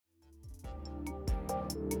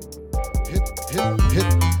Ziggity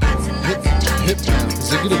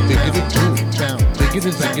biggity boo bound,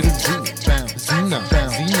 biggity ziggity zoo bound, Zena,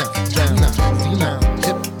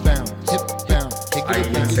 hip bound, take Are you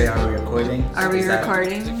it gonna bound. say are we recording? Are we Is that-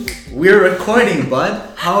 recording? We're recording,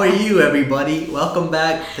 bud. How are you, everybody? Welcome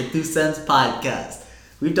back to 2 Cents Podcast.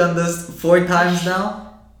 We've done this 4 times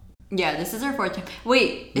now. Yeah, this is our fourth time.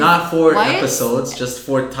 Wait. Not 4 why episodes, just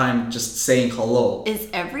 4th time just saying hello. Is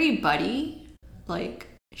everybody, like,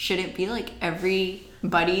 should it be like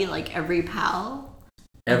everybody, like every pal?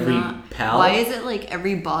 Every Not- pal, Why is it like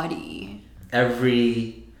everybody?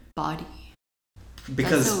 every Body.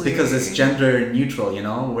 because so because it's weird. gender neutral, you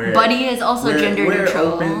know. Buddy is also gender we're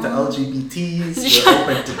neutral. open to LGBTs. We're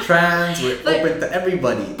open to trans. We're But- open to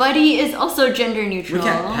everybody. Buddy is also gender We neutral.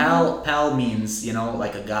 can't pal means, you know,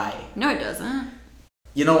 like a guy. No, it doesn't.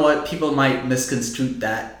 You know what? People might misconstrue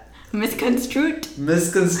that. Misconstrued.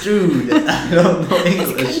 Misconstrued. I don't know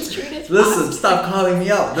English. Misconstrued is Listen, fast. stop calling me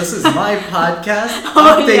out. This is my podcast.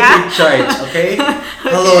 Oh, I'm taking yeah? charge, okay?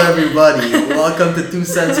 Hello, everybody. Welcome to 2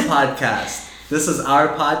 Cents Podcast. This is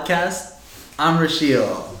our podcast. I'm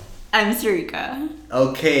Rashil. I'm Sarika.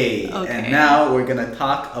 Okay. Okay. And now we're gonna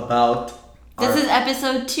talk about. This is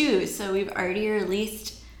episode 2, so we've already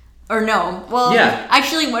released. Or no, well, Yeah.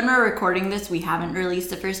 actually, when we're recording this, we haven't released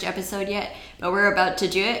the first episode yet, but we're about to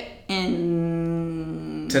do it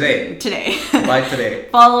in Today. By today.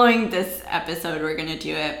 Following this episode, we're gonna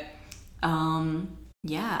do it.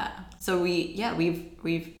 Yeah. So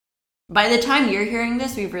we've. By the time you're hearing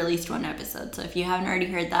this, we've released 1 episode. So if you haven't already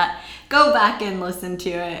heard that, go back and listen to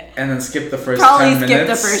it. And then skip the first Probably 10 skip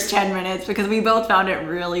minutes. the first 10 minutes because we both found it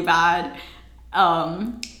really bad.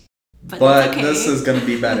 But But that's okay. this is gonna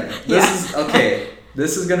be better. Yeah.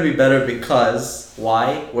 This is gonna be better because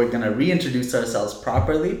why? We're gonna reintroduce ourselves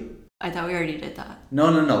properly. I thought we already did that.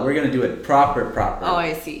 No. We're gonna do it proper. Oh,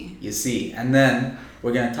 I see. You see, and then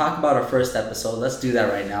we're gonna talk about our first episode. Let's do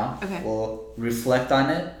that right now. Okay. We'll reflect on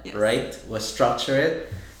it, Yes. right? We'll structure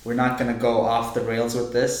it. We're not gonna go off the rails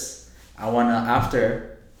with this. I wanna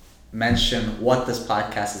after mention what this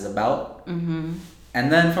podcast is about. Mm-hmm. And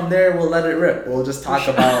then from there, we'll let it rip. We'll just talk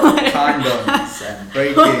about condoms and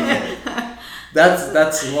breaking it.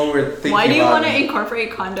 That's what we're thinking. Why do you about. want to incorporate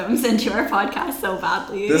condoms into our podcast so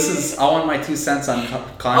badly? I want my 2 cents on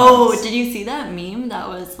condoms. Oh, did you see that meme that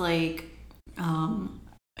was like,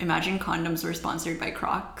 imagine condoms were sponsored by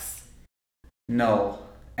Crocs? No.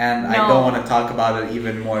 And I No. don't want to talk about it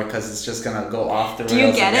even more because it's just gonna go off the rails. Do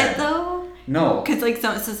you get again. it though? No. Because like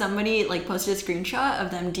so somebody like posted a screenshot of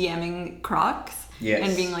them DMing Crocs. Yes.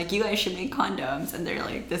 And being like, you guys should make condoms, and they're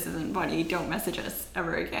like, this isn't funny. Don't message us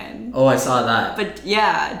ever again. Oh, I saw that. But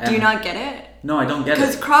yeah, do you And- not get it? No, I don't get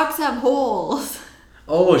Because it. Crocs have holes.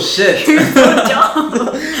 Oh shit. You're so dumb.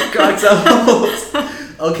 Crocs have holes.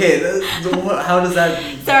 Okay, how does that?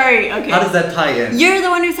 Sorry. Okay. How does that tie in? You're the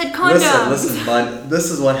one who said condoms. Listen, bud.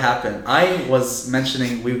 This is what happened. I was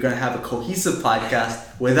mentioning we were gonna have a cohesive podcast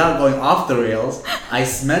without going off the rails. I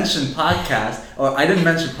mentioned podcast, or I didn't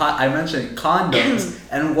mention I mentioned condoms,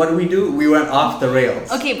 and what do? We went off the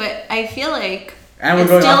rails. Okay, but I feel like And we're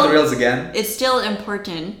it's going off still- the rails again it's still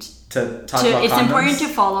important to talk about it's condoms. important to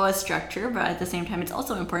follow a structure, but at the same time it's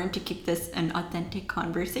also important to keep this an authentic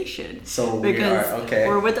conversation. So we because are okay.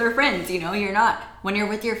 we're with our friends, you know, you're not when you're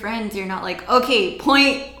with your friends, you're not like, okay,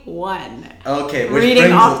 point 1. Okay, which reading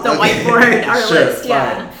brings off us- the whiteboard, our sure, list,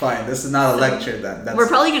 yeah. Fine. This is not a lecture then. That's, We're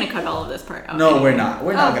probably gonna cut all of this part out. no, anyway. we're not.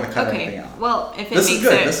 We're not Oh, gonna cut okay. anything out. Well, if it This makes is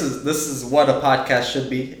good. it This is what a podcast should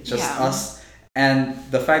be. Just Yeah. us. And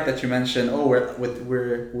the fact that you mentioned, oh, we're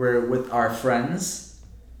with our friends.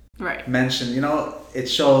 right. Mentioned, you know, it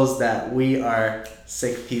shows that we are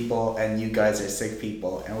sick people and you guys are sick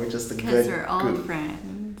people, and we're just a Because good we're all group.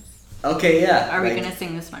 friends. Okay, yeah. Are we like- gonna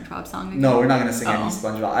sing the SpongeBob song again? No, we're not gonna sing any Oh.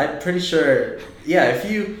 SpongeBob. I'm pretty sure. Yeah, if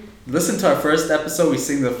you listen to our first episode, we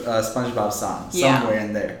sing the SpongeBob song Yeah. somewhere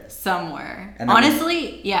in there. Somewhere. And then-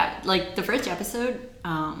 Honestly, yeah, like the first episode.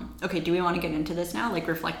 Okay, do we want to get into this now? Like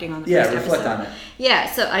reflecting on the Yeah, first reflect episode? on it.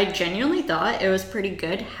 Yeah, so I genuinely thought it was pretty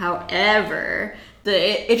good. However,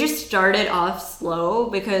 it just started off slow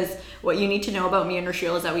because what you need to know about me and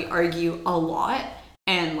Rashil is that we argue a lot.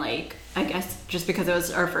 And like, I guess just because it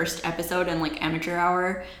was our first episode and like amateur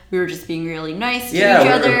hour, we were just being really nice to each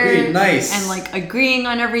we're other. agreeing, nice. And like agreeing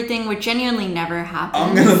on everything, which genuinely never happens.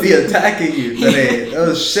 I'm gonna be attacking you today. That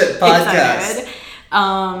was shit podcast.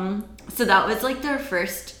 Excited. So that was like their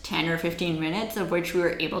first 10 or 15 minutes, of which we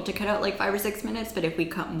were able to cut out like 5 or 6 minutes, but if we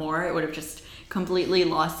cut more, it would have just completely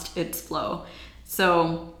lost its flow.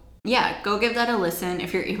 So yeah, go give that a listen.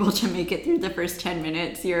 If you're able to make it through the first 10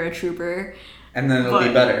 minutes, you're a trooper. and then it'll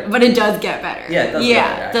be better. But it does get better. Yeah, it does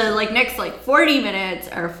get better, the next 40 minutes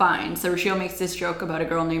are fine. So Rochelle makes this joke about a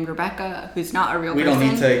girl named Rebecca who's not a real person. We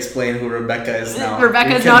don't need to explain who Rebecca is now.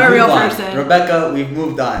 Rebecca's not a real person. Rebecca, we've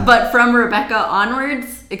moved on. But from Rebecca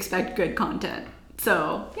onwards, expect good content.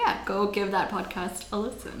 So, yeah, go give that podcast a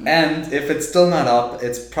listen. And if it's still not up,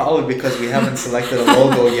 it's probably because we haven't selected a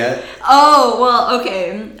logo yet. Oh, well,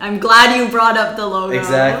 okay. I'm glad you brought up the logo.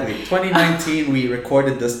 Exactly. 2019, we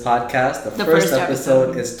recorded this podcast. The first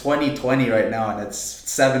episode is 2020 right now, and it's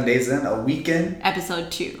 7 days in, a week in.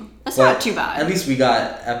 Episode 2. That's not too bad. At least we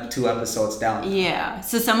got 2 episodes down. Yeah.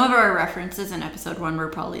 So some of our references in episode 1 were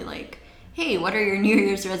probably like, hey, what are your New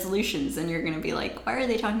Year's resolutions? And you're going to be like, why are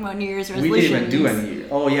they talking about New Year's resolutions? We didn't even do any.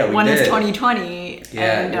 Oh, yeah, we did. One is 2020.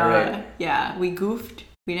 Yeah, and, you're right. Yeah, we goofed.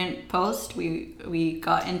 We didn't post. We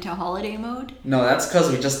got into holiday mode. No, that's because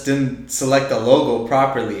we just didn't select the logo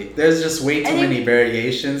properly. There's just way too many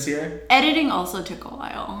variations here. Editing also took a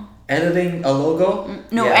while. Editing a logo?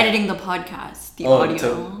 No, editing the podcast, the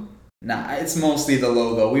audio. Nah, it's mostly the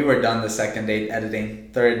logo. We were done the second day editing,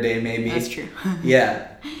 third day maybe. That's true. Yeah.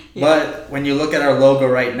 But when you look at our logo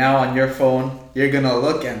right now on your phone, you're gonna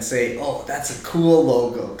look and say, "Oh, that's a cool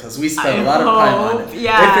logo," because we spent a lot of time on it.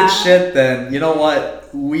 Yeah. If it's shit, then you know what?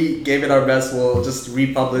 We gave it our best. We'll just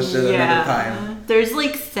republish it another time. There's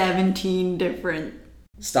 17 different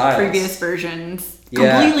styles, previous versions,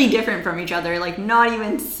 completely different from each other, not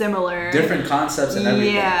even similar. Different concepts and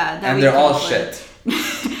everything. Yeah, and they're all shit.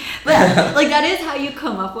 But that is how you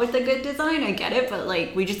come up with a good design. I get it, but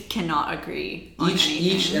we just cannot agree on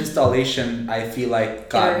each installation. I feel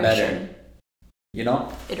like got better. You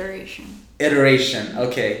know? Iteration.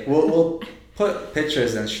 Okay, we'll put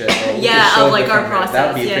pictures and shit. Of our process.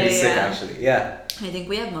 That'd be pretty sick, actually. Yeah. I think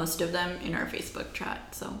we have most of them in our Facebook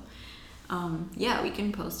chat, so. We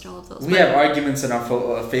can post all of those. We have arguments in our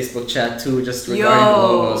Facebook chat too, just regarding the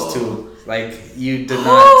logos too. You did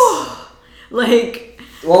not.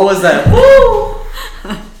 What was that? Woo!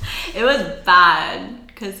 It was bad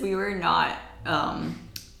because we were not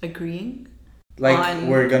agreeing.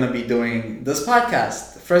 We're gonna be doing this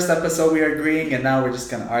podcast. The first episode we are agreeing, and now we're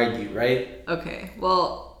just gonna argue, right? Okay.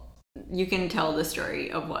 Well, you can tell the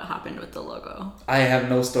story of what happened with the logo. I have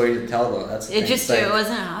no story to tell though. That's the thing. It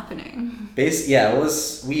wasn't happening. It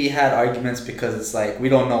was. We had arguments because it's we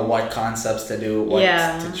don't know what concepts to do, what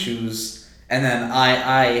to choose, and then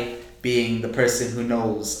I being the person who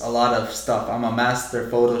knows a lot of stuff. I'm a master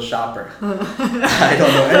Photoshopper. I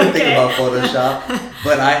don't know anything about Photoshop,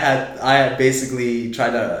 but I had basically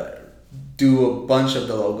tried to do a bunch of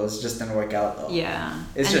the logos. Just didn't work out though. Yeah,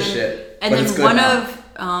 it's just shit. And then one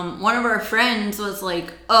of our friends was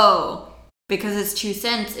like, "Oh, because it's 2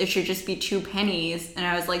 cents, it should just be 2 pennies." And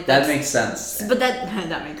I was like, "That makes sense." But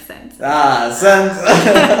that makes sense. Sense.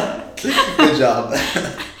 Good job.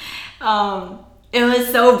 It was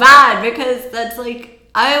so bad because that's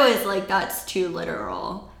I was like, that's too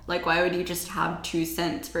literal. Why would you just have 2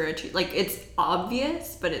 cents for a 2? It's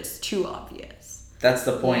obvious, but it's too obvious. That's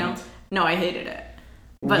the point. You know? No, I hated it.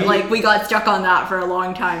 But we got stuck on that for a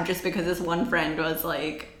long time just because this one friend was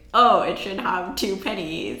like, oh, it should have 2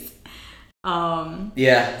 pennies.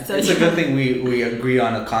 It's a good thing we agree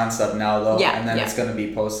on a concept now though, and then it's gonna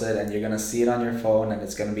be posted and you're gonna see it on your phone and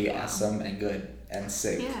it's gonna be awesome and good and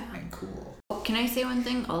sick and cool. Can I say one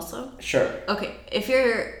thing also? Sure. Okay, if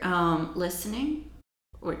you're listening,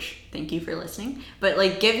 which thank you for listening, but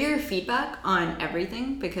give your feedback on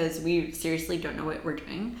everything because we seriously don't know what we're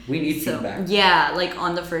doing. We need feedback. Yeah,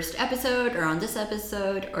 on the first episode or on this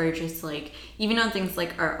episode or just even on things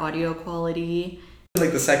like our audio quality.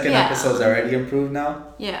 The second episode's already improved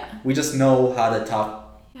now. Yeah. We just know how to talk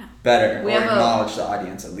better or acknowledge the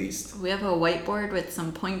audience at least. We have a whiteboard with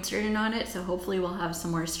some points written on it, so hopefully we'll have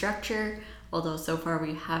some more structure. Although so far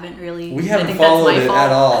we haven't really. We haven't followed it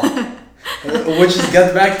at all. Which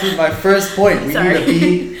gets back to my first point. We need to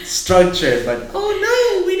be structured, but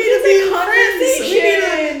we need to be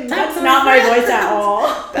conversation. That's not my voice at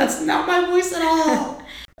all. That's not my voice at all.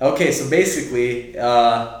 Okay, so basically,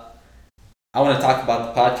 I want to talk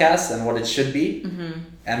about the podcast and what it should be,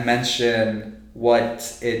 and mention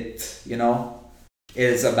what it,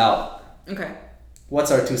 is about. Okay.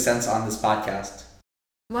 What's our 2 cents on this podcast?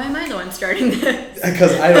 Why am I the one starting this?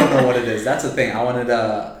 Because I don't know what it is. That's the thing. I wanted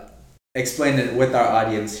to explain it with our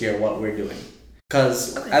audience here what we're doing.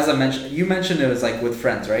 Because as I mentioned, you mentioned it was with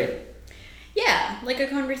friends, right? Yeah, a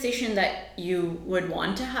conversation that you would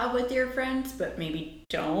want to have with your friends, but maybe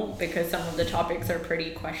don't because some of the topics are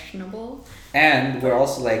pretty questionable. And we're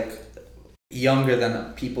also younger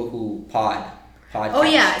than people who pod. podcast. Oh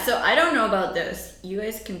yeah, so I don't know about this. You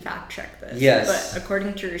guys can fact check this. Yes. But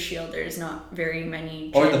according to Rashiel, there's not very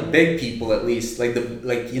many. Or the big people at least, like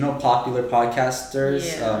popular podcasters.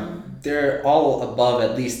 Yeah. They're all above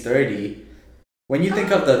at least 30. When you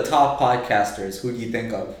think of the top podcasters, who do you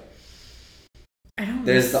think of? I don't.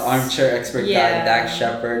 There's the armchair expert guy, Dax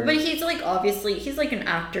Shepard. But he's like obviously he's like an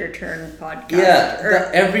actor turned podcaster.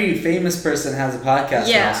 Yeah, every famous person has a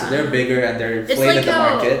podcast now, so they're bigger and they're inflated the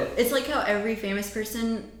market. It's like how every famous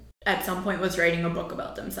person at some point was writing a book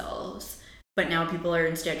about themselves, but now people are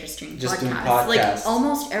instead just doing podcasts. Like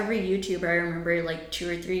almost every YouTuber I remember, like 2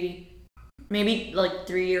 or 3, maybe like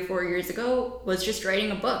 3 or 4 years ago, was just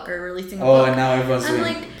writing a book or releasing a book. Oh, and now everyone's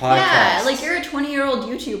doing podcasts. Yeah, like you're a 20-year-old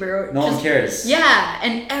YouTuber. No one cares. Yeah,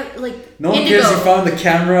 and like no one cares. You found the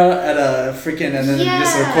camera at a freaking and then you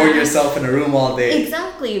just record yourself in a room all day.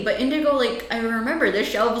 Exactly, but Indigo, like I remember the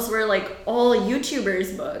shelves were like all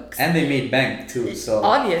YouTubers' books. And they made bank too, so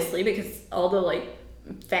obviously because all the like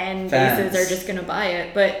fans bases are just gonna buy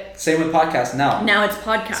it. But same with podcasts now. Now it's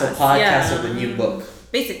podcasts. So podcasts are the new book.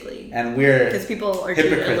 Basically. And we're because people are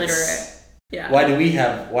hypocrites. too illiterate. Yeah. Why do we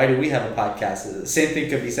have a podcast? The same thing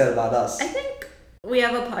could be said about us. I think we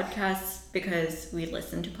have a podcast because we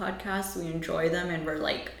listen to podcasts, we enjoy them, and we're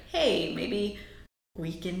like, hey, maybe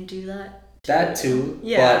we can do that. That too.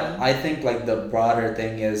 Yeah. But I think like the broader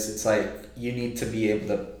thing is it's like you need to be able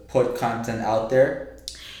to put content out there.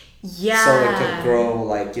 Yeah. So it could grow,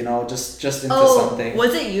 like, just into something.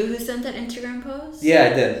 Was it you who sent that Instagram post? Yeah,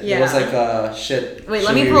 I did. Yeah. It was like shit. Wait,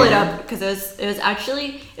 let me pull it up because it was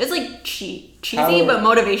like cheesy but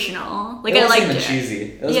motivational. Like I liked it. Cheesy.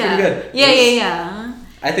 It was pretty good. Yeah.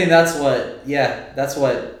 I think that's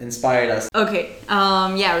what inspired us. Okay.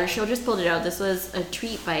 Rochelle just pulled it out. This was a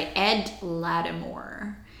tweet by Ed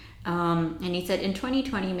Lattimore. And he said, in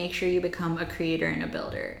 2020, make sure you become a creator and a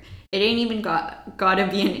builder. It ain't even gotta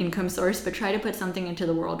be an income source, but try to put something into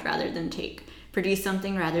the world rather than take. Produce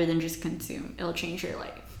something rather than just consume. It'll change your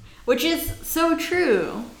life. Which is so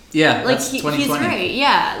true. Yeah, like that's he's right.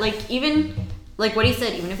 Yeah, like even like what he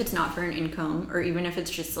said, even if it's not for an income, or even if it's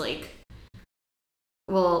just like,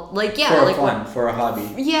 well, like yeah, for like fun, for a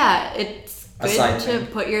hobby. Yeah, it's good to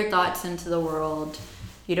put your thoughts into the world.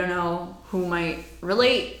 You don't know who might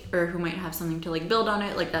relate or who might have something to like build on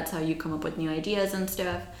it. Like that's how you come up with new ideas and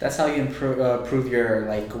stuff. That's how you improve your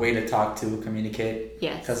like way to talk to communicate.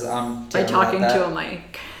 Yes. Because I'm by talking to a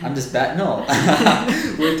mic. I'm just bad. No,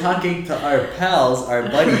 we're talking to our pals, our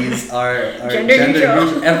buddies, our gender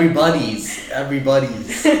neutral. Everybody's.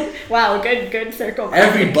 Wow, good circle.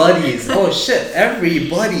 Everybody's. Oh shit,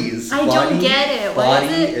 everybody's. I don't get it. Why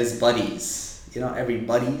is buddies.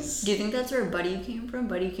 Everybody's. Do you think that's where buddy came from?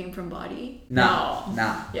 Buddy came from body? No.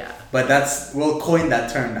 Yeah. But we'll coin that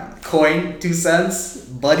term now. Coin, 2 cents,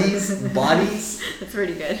 buddies, bodies. That's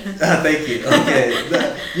pretty good. Thank you.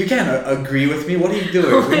 Okay. You can't agree with me. What are you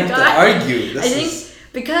doing? We have to argue. I think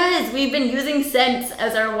because we've been using cents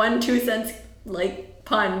as our 1-2 cents like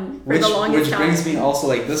pun for the longest time. Which brings me also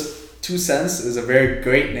like this 2 cents is a very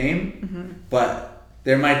great name, but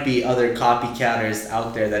there might be other copycatters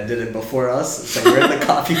out there that did it before us, so we're the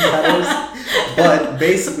copycatters. But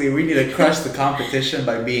basically, we need to crush the competition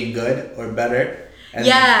by being good or better. And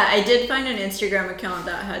I did find an Instagram account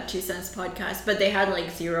that had 2 Cents Podcast, but they had like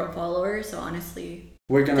 0 followers, so honestly...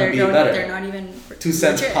 We're gonna be better. They're not even... 2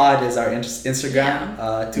 Cents Pod is our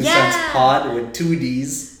Instagram. 2 Cents Pod with 2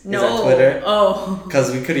 Ds is our Twitter. Oh.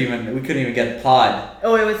 Because we couldn't even get pod.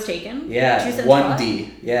 Oh, it was taken? Yeah, 2 Cents 1 Pod?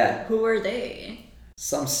 D. Yeah. Who were they?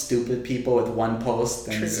 Some stupid people with 1 post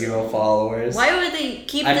and 0 followers. Why would they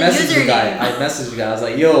keep the username? I messaged the guy. I was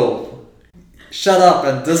like, yo, shut up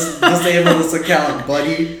and disable this account,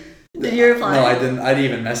 buddy. Did you reply? No, I didn't. I didn't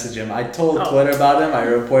even message him. I told Twitter about him. I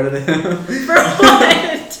reported him. For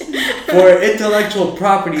what? For intellectual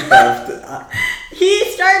property theft. He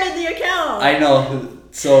started the account. I know.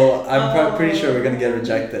 So I'm pretty sure we're gonna get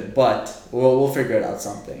rejected, but we'll figure it out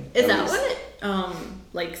something. Is that what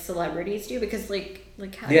like celebrities do? Because like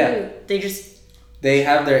how do they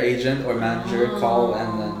have their agent or manager call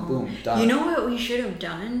and then boom, done. You know what we should have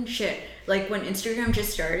done? Like when Instagram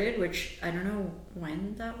just started, which I don't know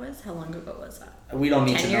when that was. How long ago was that? We don't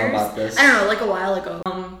need to know about this. I don't know, like a while ago.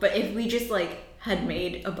 But if we just like had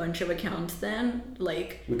made a bunch of accounts then,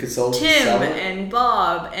 like we could Tim and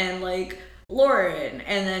Bob and like Lauren,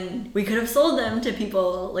 and then we could have sold them to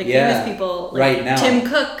people like famous people like right now. Tim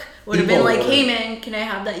Cook would have been People like, would- hey man, can I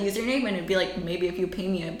have that username? And it'd be like, maybe if you pay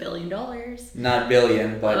me $1 billion. Not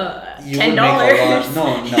billion, but you would make $10. a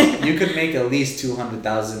lot. No, you could make at least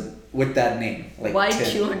 200,000 with that name. Like Why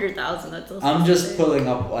 10. 200,000? That's so I'm just specific. pulling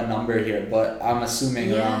up a number here, but I'm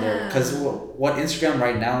assuming around there Yeah. because what Instagram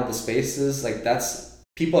right now, the space is like that's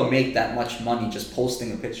people make that much money just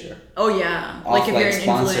posting a picture. Oh yeah, Off, like if you're an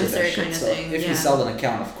sponsors and influencer shit. kind of So thing. if yeah. you sell an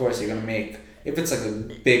account, of course you're gonna make. If it's like a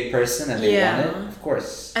big person and they Yeah. want it, of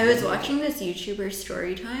course. I was watching this YouTuber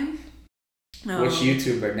story time. Which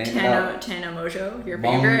YouTuber? Name it out. Tana Mojo, your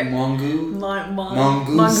favorite. Mongoose.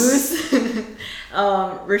 Mongoose.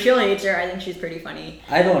 Rochelle hates her. I think she's pretty funny.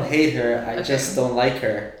 I don't hate her. I Okay. just don't like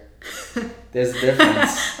her. There's a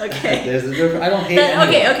difference. Okay. There's a difference. I don't hate anyone.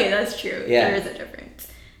 Okay, that's true. Yeah. There is a difference.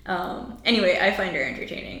 Anyway, I find her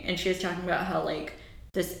entertaining, and she was talking about how like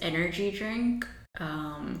this energy drink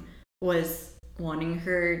was wanting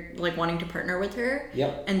to partner with her.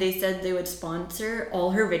 Yep. And they said they would sponsor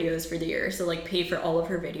all her videos for the year, so like pay for all of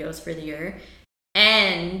her videos for the year,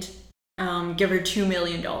 and give her $2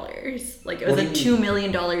 million. Like it was What a do you $2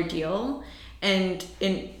 million deal, and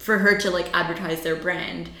for her to like advertise their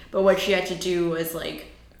brand. But what she had to do was like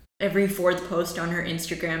every fourth post on her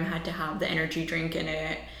Instagram had to have the energy drink in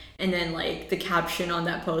it, and then like the caption on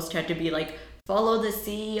that post had to be like, follow the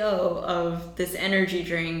CEO of this energy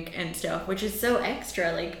drink and stuff, which is so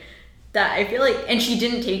extra. Like that, I feel like, and she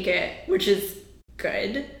didn't take it, which is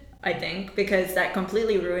good, I think, because that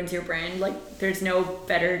completely ruins your brand. Like there's no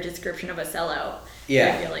better description of a sellout.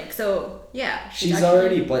 Yeah. I feel like. So yeah, She's actually-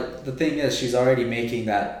 already, but the thing is, she's already making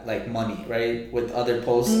that like money, right? With other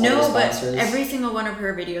posts, No, other but sponsors. every single one of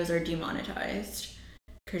her videos are demonetized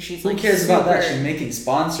because she's Who like cares about that? super- She's making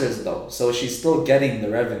sponsors though, so she's still getting the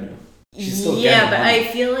revenue. She's still yeah, getting but money. I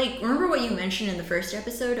feel like, remember what you mentioned in the first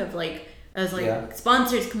episode of like, I was like, Yeah.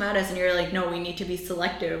 sponsors come at us, and you're like, no, we need to be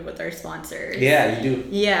selective with our sponsors. Yeah, you do.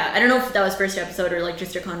 Yeah, I don't know if that was first episode or like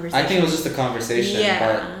just a conversation. I think it was just a conversation,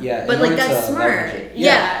 but yeah. But in like order that's to smart. leverage it.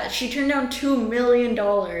 Yeah. She turned down $2 million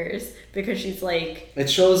because she's like, It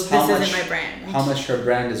shows this how much isn't my brand. how much her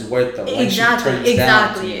brand is worth though. When she turns down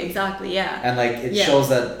Exactly, yeah. and like it Yeah. shows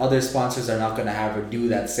that other sponsors are not gonna have her do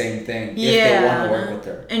that same thing if Yeah. they want to work with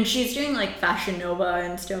her. And she's doing like Fashion Nova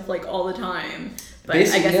and stuff like all the time. But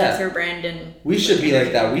Basically, I guess yeah. that's her brand, and We should be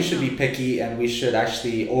like that. We energy. should be picky, and we should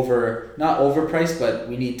actually not overprice, but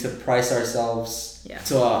we need to price ourselves Yeah.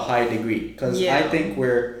 to a high degree. Because Yeah. I think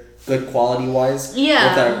we're good quality wise.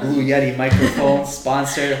 Yeah. With our Blue Yeti microphone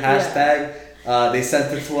sponsored hashtag. They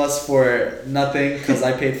sent it to us for nothing because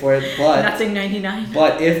I paid for it. But Nothing 99.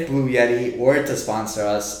 but if Blue Yeti were to sponsor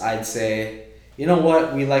us, I'd say, you know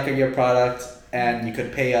what, we like your product, and you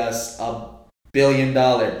could pay us $1 billion.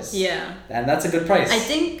 Yeah. And that's a good price I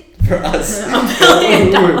think for us. $1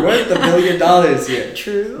 billion. We're worth $1 billion here.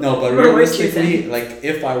 true. No, but We're worth realistically, $0.02 like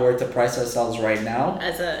if I were to price ourselves right now,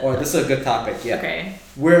 as a or this is a good topic, yeah. okay.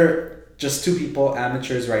 We're just two people,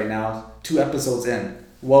 amateurs right now, 2 episodes in.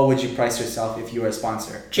 What would you price yourself if you were a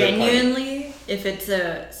sponsor? Third party. Genuinely, if it's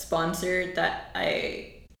a sponsor that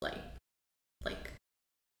I like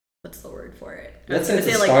what's the word for it? I Let's was say gonna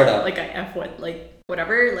it's a like startup. like a F what like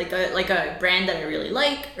whatever like a brand that I really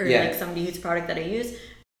like, or Yeah. like somebody whose product that I use.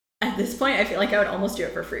 At this point, I feel like I would almost do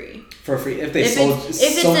it for free. For free. If they If sold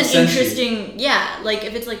it's an sent you, interesting, yeah, like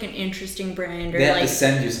if it's like an interesting brand or they have like to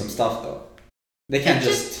send you some stuff though. They can't it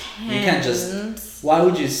just you can't just depends. why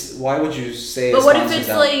would you say But a what if sponsor it's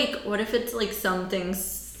down? like something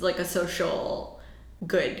like a social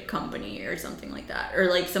good company or something like that, or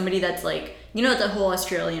like somebody that's like, you know, the whole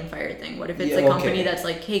Australian Fire thing. What if it's Yeah, a company okay. that's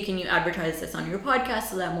like, hey, can you advertise this on your podcast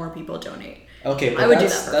so that more people donate? Okay, but I would do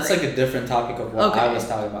that's that for that's free. like a different topic of what I Okay. was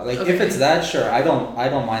talking about. Like Okay. if it's that, sure, I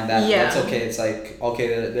don't mind that. Yeah. That's okay. It's like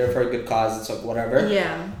okay, they're for a good cause. It's like whatever.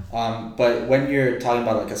 Yeah. But when you're talking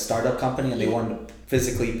about like a startup company and they want to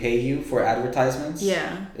physically pay you for advertisements,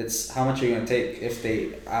 Yeah. it's how much are you gonna take if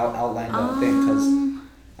they outline the thing? Because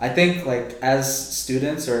I think like as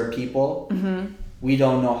students or people, Mm-hmm. we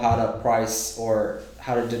don't know how to price or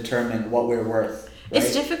how to determine what we're worth. Right?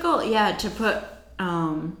 It's difficult, yeah, to put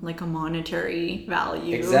like a monetary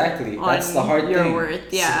value. Exactly. That's on the hard your thing.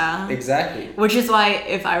 worth, yeah. Exactly. Which is why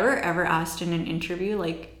if I were ever asked in an interview,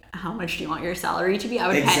 like, how much do you want your salary to be? I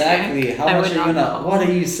would Exactly. panic. How I much would are you not gonna? know. What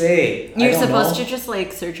do you say? You're I don't supposed know. to just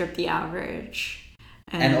like search up the average.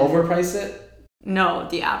 And overprice it. No,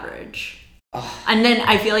 the average. Ugh. And then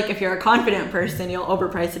I feel like if you're a confident person, you'll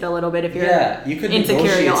overprice it a little bit. If you're Yeah, you could insecure,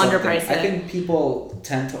 negotiate you'll something. underprice I it. think people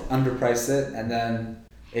tend to underprice it, and then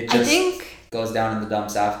it I just think goes down in the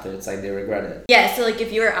dumps after. It's like they regret it. yeah. So like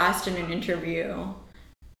if you were asked in an interview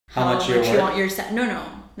How much you're you worth? want your no,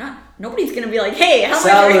 nobody's gonna be like, hey, how much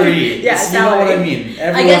Salary. are you? Yeah, It's- salary. You know what I mean.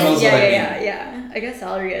 Everyone I guess, knows yeah, what I mean. yeah. I guess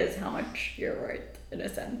salary is how much you're worth in a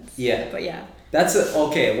sense. Yeah. But yeah. That's it.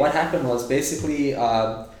 Okay, what happened was basically,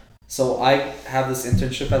 so I have this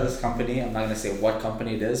internship at this company. I'm not gonna say what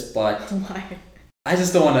company it is, but Why? I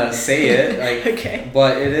just don't want to say it. Like, Okay.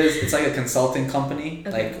 but it's like a consulting company.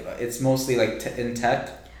 Okay. Like, it's mostly like in tech.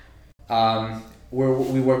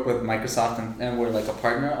 We work with Microsoft and we're like a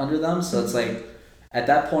partner under them. So it's like, at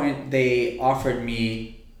that point they offered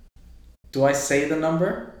me. Do I say the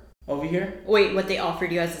number over here? Wait, what they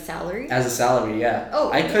offered you as a salary? As a salary, yeah.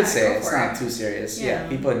 Oh, I could yeah, say go it. It's for not it. too serious. Yeah. Yeah,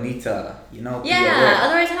 people need to, be aware. Yeah,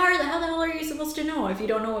 otherwise how the hell are you supposed to know if you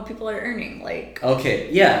don't know what people are earning? Like, Okay,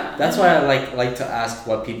 yeah, that's why I like to ask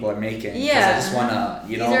what people are making. 'cause Yeah. I just wanna,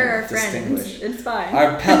 these are our distinguish. friends. It's fine.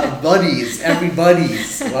 Our pet buddies,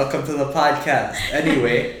 everybody's. Welcome to the podcast.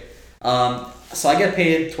 Anyway, so I get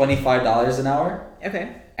paid $25 an hour, Okay.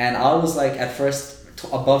 and I was like, at first,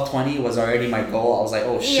 above 20 was already my goal. I was like,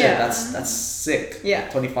 oh shit, Yeah. that's sick. Yeah.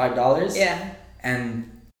 $25. Yeah. And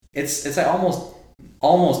it's like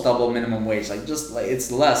almost double minimum wage. Like, just like,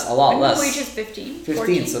 it's less, a lot Minimum less. wage is 15. 15,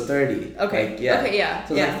 14? so 30. Okay. Like, yeah. Okay, yeah.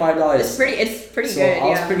 So it's yeah. like $5. It's pretty So good. I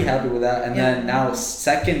was yeah. pretty happy with that, and Yeah. then now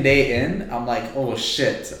second day in, I'm like, oh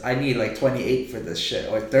shit, I need like 28 for this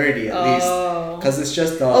shit, or 30 at least, Oh. because it's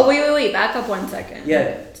just Oh, wait. Back up 1 second.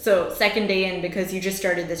 Yeah. So, second day in because you just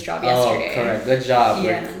started this job Oh, yesterday. correct, good job.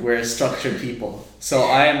 Yeah. We're structured people. So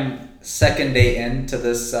I am second day into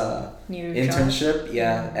this New internship, job.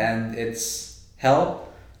 yeah, and it's hell.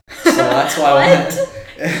 So that's why I went.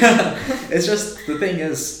 It's just, the thing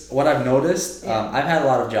is, what I've noticed, I've had a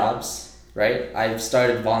lot of jobs, right? I've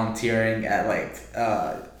started volunteering at like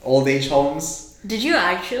old age homes. Did you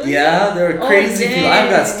actually? Yeah, there were Oh, crazy people. I've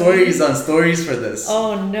got dang. stories on stories for this.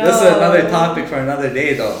 Oh no. This is another topic for another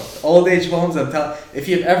day, though. Old age homes. If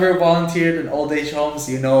you've ever volunteered in old age homes,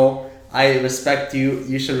 you know I respect you.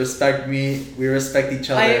 You should respect me. We respect each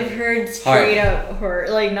other. I've heard straight up horror,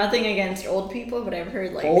 like nothing against old people, but I've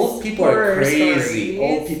heard like Old people are horror crazy. stories.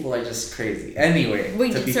 Old people are just crazy. Anyway,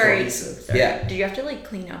 Wait, to be sorry. cohesive. Sorry. Yeah. Did you have to like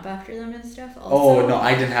clean up after them and stuff? Oh Also? no,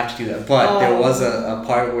 I didn't have to do that. But there was Oh. a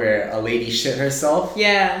part where a lady shit herself.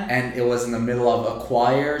 Yeah. And it was in the middle of a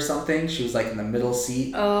choir or something. She was like in the middle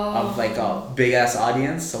seat of like a big ass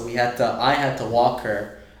audience. So I had to walk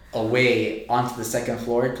her away onto the second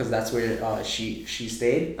floor because that's where she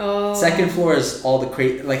stayed. Oh. Second floor is all the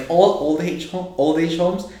like all old age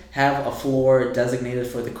homes have a floor designated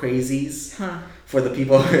for the crazies. Huh. For the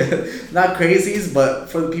people not crazies, but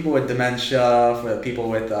for the people with dementia, for the people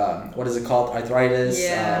with what is it called, arthritis?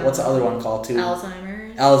 Yeah. What's the other one called too?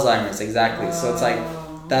 Alzheimer's. Alzheimer's, exactly. So it's like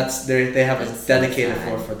Oh. they have That's a so dedicated sad.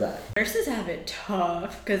 floor for that. Nurses have it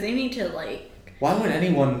tough because they need to like. Why would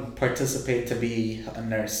anyone participate to be a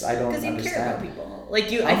nurse? I don't Because you care about understand. people. Like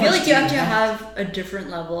you, How I feel much like do you you have to have? have a different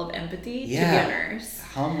level of empathy Yeah. to be a nurse.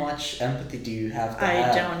 How much empathy do you have to I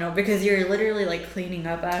have? don't know because you're literally like cleaning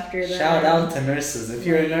up after them. Shout out to nurses. If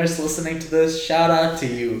you're a nurse listening to this, shout out to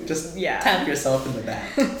you. Just Yeah. tap yourself in the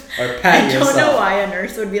back. Or pat I yourself. don't know why a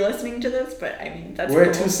nurse would be listening to this, but I mean that's We're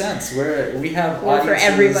cool. 2 cents. We have We're for audiences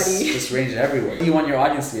everybody. just range everywhere. What do you want your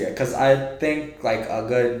audience to be at? Because I think like a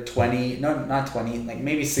good 20, no, not 20, like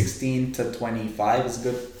maybe 16 to 25 is a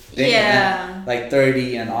good thing. Yeah. And like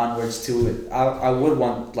 30 and onwards too. I would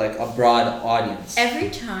want like a broad audience. Every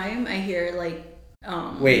time I hear like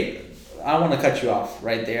Wait, I want to cut you off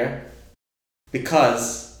right there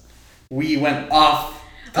because we went off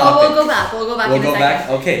topic. Oh, we'll go back. We'll go back. We'll in a go second. back?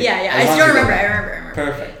 Okay. Yeah, yeah. As I long still as we go remember. I back. remember.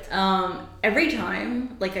 Perfect. Every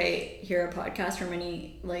time like I hear a podcast from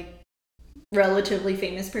any like relatively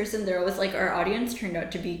famous person, they're always like, our audience turned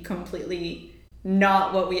out to be completely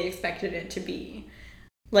not what we expected it to be.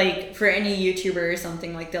 Like for any YouTuber or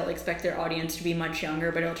something, like they'll expect their audience to be much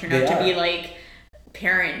younger, but it'll turn They out to be are. like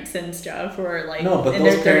parents and stuff, or like No, but in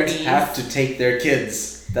those their parents 30s. have to take their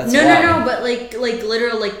kids. That's No, why. no, but like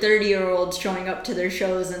literal like 30-year-olds showing up to their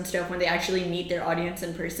shows and stuff when they actually meet their audience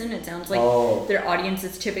in person. It sounds like Oh. their audience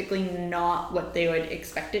is typically not what they would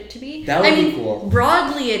expect it to be. That would I be mean, cool.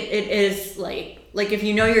 Broadly, it is like if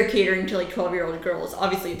you know you're catering to like 12-year-old girls,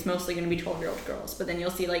 obviously it's mostly going to be 12-year-old girls, but then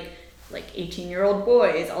you'll see like 18-year-old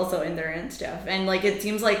boys also in there and stuff. And like it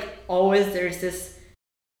seems like always there's this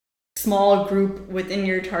small group within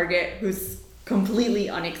your target who's completely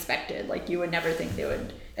unexpected. Like you would never think they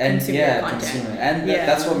would consume your content. consume it. And Yeah.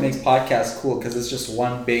 that's what makes podcasts cool because it's just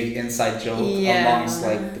one big inside joke Yeah. amongst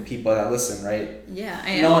like the people that listen, right? Yeah, I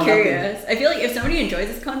am No, curious. I feel like if somebody enjoys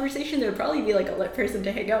this conversation, they would probably be like a lit person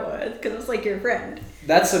to hang out with because it's like your friend.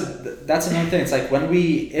 That's another thing. It's like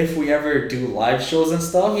if we ever do live shows and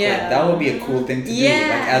stuff, like, Yeah. that would be a cool thing to do, Yeah.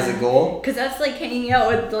 like as a goal. Because that's like hanging out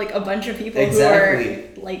with like a bunch of people Exactly.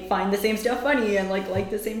 who are like find the same stuff funny and like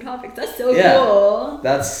the same topics. That's so Yeah. cool.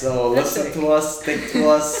 That's so. That's Listen sick. to us. Stick to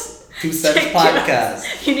us. 2 Cents Stick to Podcast.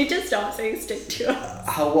 us. You need to stop saying stick to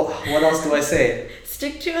us. What else do I say?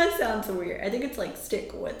 Stick to us sounds weird. I think it's like stick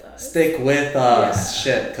with us. Stick with us. Yeah.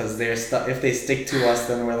 Shit, because if they stick to us,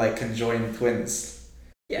 then we're like conjoined twins.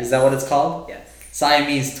 Yes. Is that what it's called? Yes.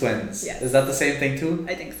 Siamese twins. Yes. Is that the same thing too?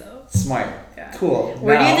 I think so. Smart. Yeah. Cool.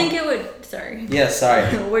 Where do Now- you think it would? Sorry. Yeah, sorry.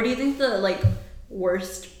 Where do you think the like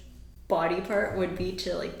worst body part would be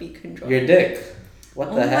to like be conjoined? Your dick. What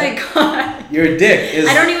Oh the heck? my god. Your dick is.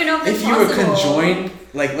 I don't even know if it's you were possible. conjoined,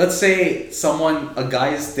 like let's say a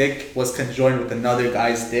guy's dick was conjoined with another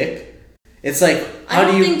guy's dick. It's like I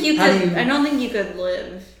don't think you could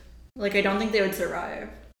live. Like I don't think they would survive.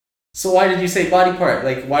 So why did you say body part?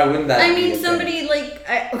 Like why wouldn't that? I be a mean thing? somebody like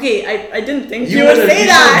I didn't think You you would would've- say you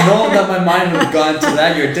that. should've known that my mind would have gone to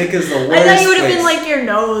that. Your dick is the worst. I thought you would have been place. like your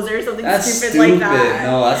nose or something That's stupid, stupid. like that.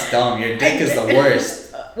 No, that's dumb. Your dick is the worst.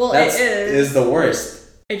 Well, That's it is. the worst.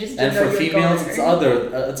 I just didn't And know for you would females, go it's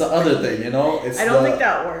there. it's the other thing. You know, it's I don't the- think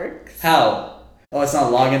that works. How? Oh, it's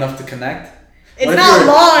not long enough to connect. It's What if not you're-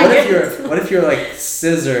 long. What if you're like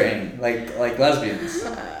scissoring, like lesbians?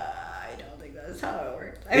 I don't think that's how it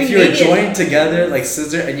works. If you're joined together like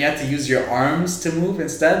scissor and you have to use your arms to move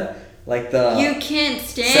instead, like the you can't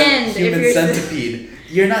stand human if you're centipede.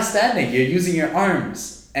 You're not standing. You're using your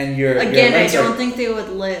arms and your Again, your I legs don't are, think they would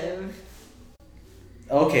live.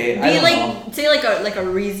 Okay, I Be don't like know. say like a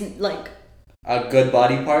reason like A good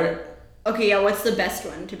body part. okay, yeah, what's the best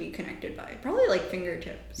one to be connected by? Probably like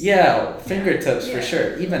fingertips. Yeah, fingertips Yeah. for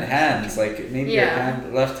sure. Even hands, like maybe your Yeah.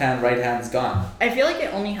 left hand, right hand's gone. I feel like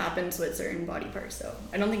it only happens with certain body parts though.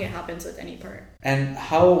 I don't think it happens with any part. And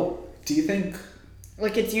how do you think?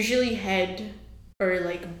 Like it's usually head or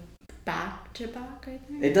like back to back, I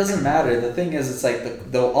think. It doesn't matter. The thing is, it's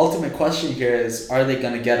like the ultimate question here is: are they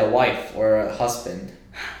gonna get a wife or a husband?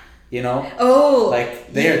 You know, Oh,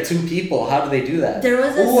 like they are two people. How do they do that? There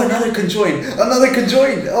was a another conjoined.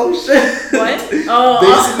 Oh shit! What? Oh,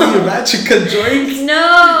 Basically, you match a conjoined.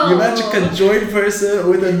 no. You match a conjoined person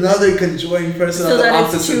with another conjoined person So of the that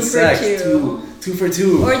it's opposite 2 for sex. 2. Two for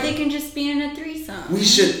two. Or they can just be in a threesome. We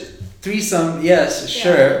should threesome. Yes,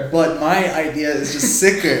 sure. But my idea is just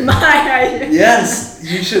sicker. My idea. Yes,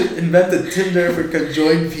 you should invent a Tinder for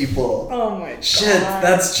conjoined people. Oh my god. Shit,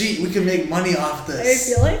 that's cheap. We can make money off I this.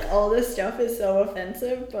 feel like all this stuff is so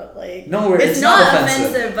offensive, but like No, it's not not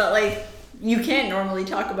offensive. but like you can't normally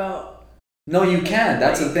talk about. No, you can.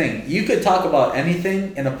 That's the thing. You could talk about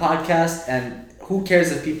anything in a podcast, and who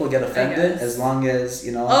cares if people get offended guess. as long as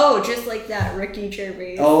you know. Oh, just like that Ricky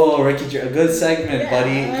Gervais. Oh, Ricky, a good segment,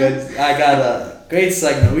 buddy. Yeah. Good. I got a great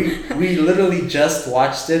segment. We literally just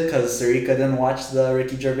watched it because Sarika didn't watch the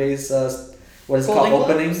Ricky Gervais. What is it Golden called? Globes?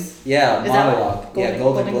 Opening? Yeah, Is that monologue. what- Yeah,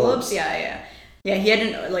 Golden Globes. Yeah, he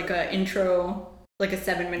had like a intro, like a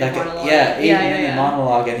 7-minute Like monologue. 8-minute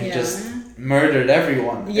monologue, and he Yeah. just murdered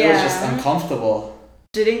everyone. It was just Yeah. uncomfortable.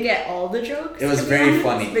 Didn't get all the jokes. It was to be very honest,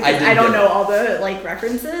 funny. because I I don't didn't know get- all the like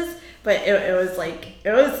references, but it was like,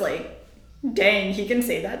 dang, he can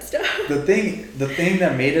say that stuff. The thing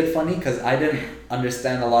that made it funny, because I didn't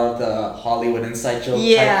understand a lot of the Hollywood inside joke type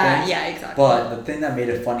Yeah, things. yeah, exactly. But the thing that made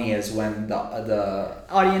it funny is when the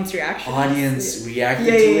Audience reaction. audience reacted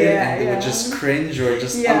Yeah, to it yeah, and they yeah. would just cringe or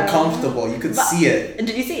just Yeah. uncomfortable. You could But- see it.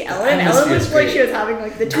 Did you see Ellen? atmosphere Ellen is looked like great. she was having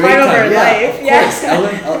like the time Great of her time, yeah, life. of Yeah.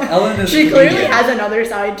 course. Ellen is She a clearly comedian. has another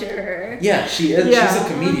side to her. Yeah, she is. Yeah. She's a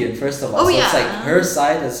comedian, first of all. Oh, so it's yeah. like her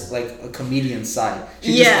side is like a comedian side.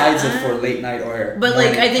 She just Yeah. hides it for late night or But like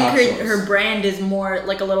morning I think talk shows. her brand is more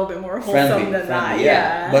like a little bit more wholesome friendly, than that. friendly,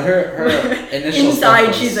 Yeah. But her initial inside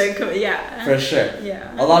stuff she's was- a yeah. for sure. Yeah.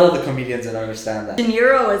 A lot of the comedians didn't understand that. De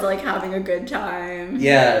Niro is like having a good time.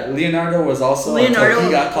 Yeah, Leonardo was also Leonardo until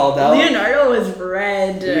he got called out. Leonardo was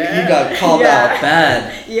red. He got called Yeah. out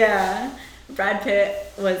bad. Yeah. Brad Pitt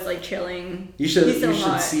was like chilling. You should He's so you should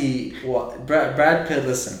hot. see what Brad Pitt.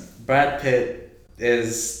 Listen, Brad Pitt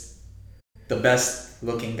is the best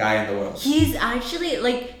looking guy in the world. He's actually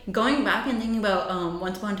like going back and thinking about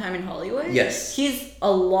Once Upon a Time in Hollywood. Yes. He's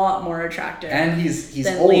a lot more attractive. And he's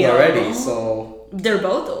Than old Leo. already, so They're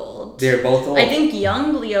both old. they're both old. I think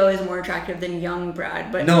young Leo is more attractive than young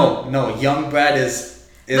Brad, but no, young Brad is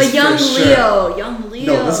but young for sure. young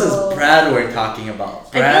Leo. No, this is Brad we're talking about.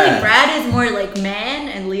 I feel like Brad is more like man,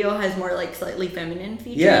 and Leo has more like slightly feminine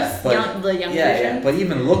features. Yeah, but the young yeah, version. yeah, but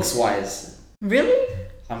even looks wise, Really?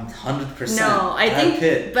 I'm 100%. No, I Brad think,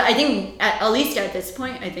 Pitt. but I think at least at this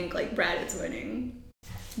point, I think like Brad is winning.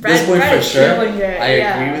 This point for is sure. killing it, I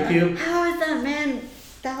agree with you. How is that man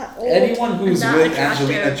that old? Anyone who's and that with attractive?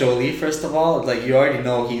 Angelina Jolie, first of all, like you already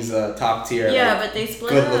know he's a top tier, Yeah, like, but they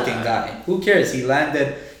split good-looking up. guy. Who cares? He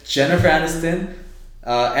landed Jennifer Aniston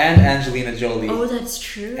and Angelina Jolie. Oh, that's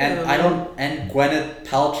true. And Gwyneth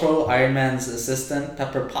Paltrow, Iron Man's assistant,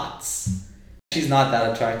 Pepper Potts. She's not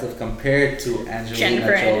that attractive compared to Angelina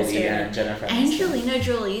Jennifer Jolie Aniston. and Jennifer Aniston. Angelina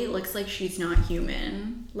Jolie looks like she's not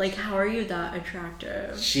human. Like, how are you that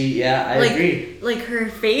attractive? I like, agree. Like her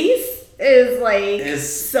face is like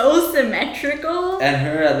Is- so symmetrical. And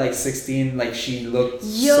her at like 16, like she looked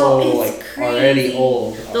Yo, so it's like crazy. already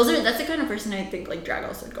old. That's the kind of person I think like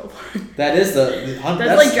Dragos would go for. That is That's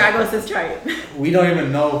like Dragos' type. We don't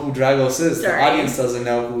even know who Dragos is. Sorry. The audience doesn't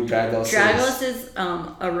know who Dragos is. Dragos is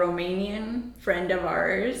a Romanian friend of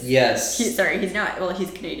ours. Yes. He's not. Well,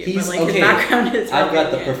 he's Canadian, He's- but like okay, his background is. I've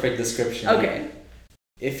got the Romanian. perfect description. Okay. here.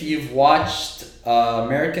 If you've watched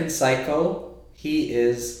American Psycho, he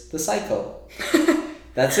is the psycho.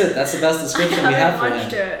 That's it. That's the best description we have for I haven't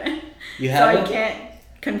watched him. it, You so haven't? I can't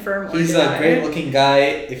confirm. Or He's deny. a great looking guy.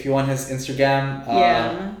 If you want his Instagram,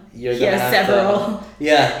 Yeah. you're He gonna has have several. to.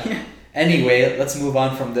 Yeah. Anyway, let's move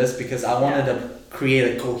on from this because I wanted to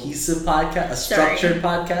create a cohesive podcast, a structured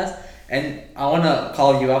podcast, and I want to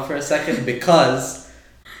call you out for a second because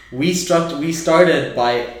we started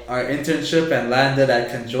by our internship and landed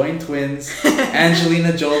at Conjoined Twins,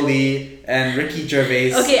 Angelina Jolie, and Ricky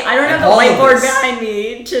Gervais. Okay, I don't and have a all of whiteboard this. behind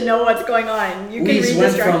me to know what's going on. You We can just read the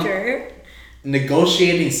went from- structure.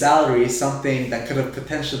 Negotiating salary is something that could have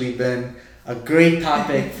potentially been a great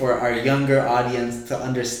topic for our younger audience to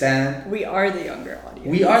understand. We are the younger audience.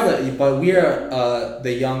 We are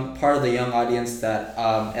the young part of the young audience that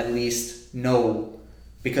at least know,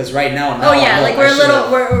 because right now. Oh yeah, I like know I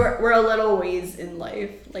should've- we're a little ways in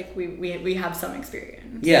life. Like we have some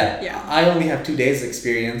experience. Yeah, Yeah. I only have 2 days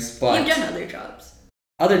experience, but You've done other jobs.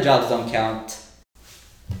 other jobs don't count.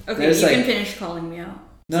 Okay, There's you like- can finish calling me out.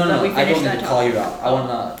 No, So that we I finish don't need that to call you topic. out. I want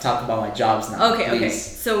to talk about my jobs now. Okay, okay. please.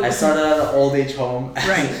 So I started at an old age home.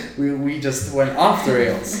 Right. we just went off the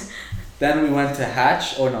rails. Then we went to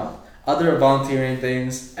Hatch, other volunteering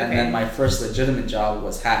things, and Okay. then my first legitimate job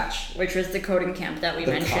was Hatch. which was the coding camp that we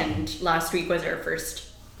The mentioned last week was our first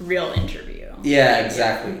real interview. Yeah,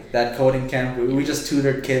 exactly. That coding camp, we just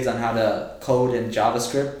tutored kids on how to code in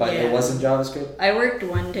JavaScript, but Yeah. it wasn't JavaScript. I worked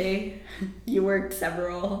one day. You worked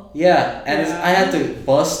several. Yeah, and Yeah. I had to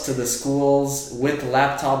bus to the schools with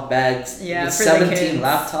laptop bags, Yeah, with for the 17 kids.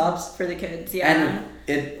 laptops. For the kids, yeah. And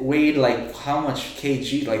it weighed like how much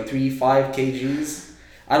kg? Like 5 kgs?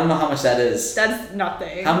 I don't know how much that is. That's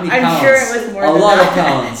nothing. How many I'm pounds? sure it was more A than lot that. of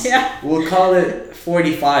pounds. Yeah. We'll call it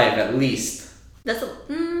 45 at least. That's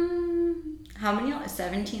how many?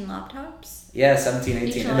 17 laptops? Yeah, 17, 18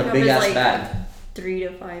 Each in a laptop big is ass like bag. 3 to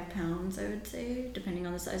 5 pounds, I would say, depending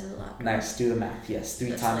on the size of the laptop. Nice, do the math. Yes, 3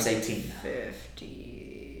 That's times like 18.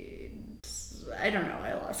 50. I don't know.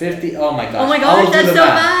 I lost 50. it. Oh my gosh. Oh my I gosh, will do that's the so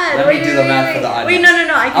math. bad. Let wait, me do wait, the wait, math wait. for the audience. Wait,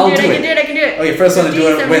 no. I can I'll do it. do I it. can do it. I can do it. Okay, first one to do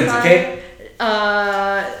it 50, wins, 75. okay?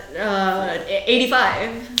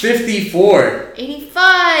 85. 54.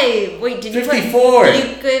 85. Wait, did you 54. Did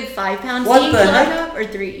you give 5 pounds What to each the heck? laptop or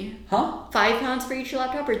 3? Huh? 5 pounds for each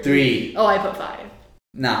laptop or 3? 3. Oh, I put 5.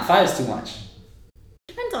 Nah, 5 is too much.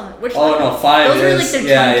 Depends on which. Oh, laptop. no, 5 Those is. were like the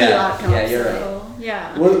yeah, chunky yeah. laptops. Yeah, you're so,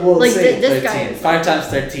 yeah. We'll Like, say this 13. guy is 5 times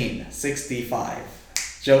 13. 65.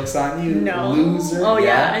 Joke's on you, No. loser. Oh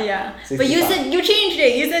yeah. But you 65. said you changed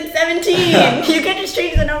it. You said 17. You could just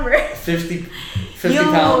change the number. 50 Yo,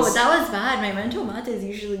 pounds. that was bad. My mental math is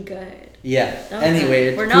usually good. Yeah. That was Anyway,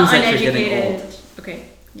 bad. it we're proves not that you're getting uneducated. old. Okay.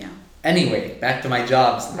 Yeah. Anyway, back to my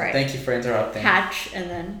jobs. Right. Thank you for interrupting. Hatch and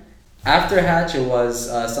then After Hatch, it was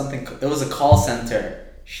It was a call center.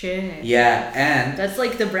 shit. Yeah, and That's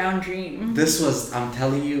like the brown dream. this was. I'm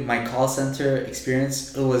telling you, my call center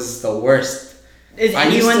experience. It was the worst. Is I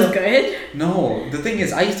used anyone's to- good? No, the thing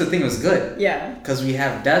is, I used to think it was good Yeah. because we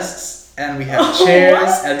have desks and we have Oh, chairs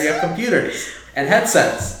what? and we have computers and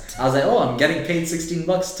headsets. I was like, oh, I'm getting paid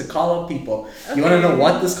 $16 to call up people. You want to know Okay.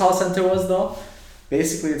 what this call center was though?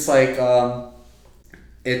 Basically, it's like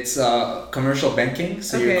it's commercial banking.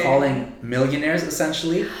 So you're Okay. calling millionaires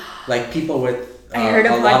essentially, like people with. I heard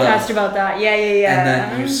a lot podcast about that. Yeah. And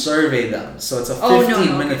then you survey them. So it's a 15 Oh,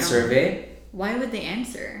 no, minute okay, no. survey. Why would they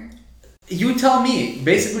answer? You tell me.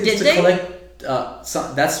 Basically, it's Did to they? collect.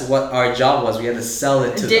 That's what our job was. We had to sell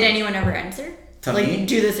it to Did them. anyone ever answer? To like me?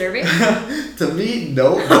 do the survey? To me,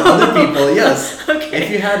 no. But other people, yes. Okay. if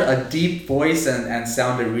you had a deep voice and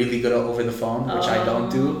sounded really good over the phone, which I don't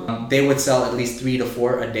do, they would sell at least 3 to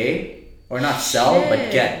 4 a day, or not sell,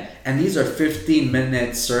 but get. And these are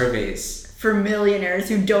 15-minute surveys. For millionaires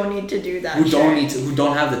who don't need to do that. Who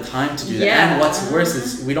don't have the time to do that. Yeah. And what's worse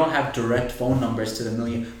is we don't have direct phone numbers to the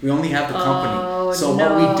million. We only have the company. Oh, so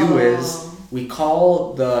what we do is we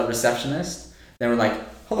call the receptionist. Then we're like,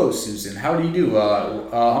 "Hello, Susan. How do you do?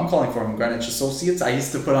 I'm calling from Greenwich Associates. I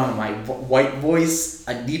used to put on my white voice,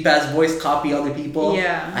 a deep ass voice, copy other people.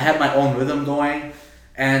 Yeah. I had my own rhythm going,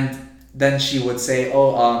 and." Then she would say,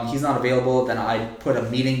 he's not available. Then I'd put a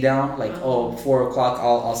meeting down, like, 4 o'clock,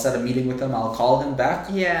 I'll set a meeting with him. I'll call him back.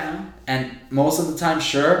 Yeah. And most of the time,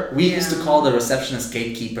 sure, we used to call the receptionist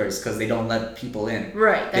gatekeepers because they don't let people in.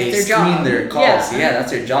 Right, that's they their screen job. their calls. Yeah,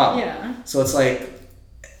 that's their job. Yeah. So it's like,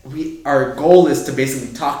 our goal is to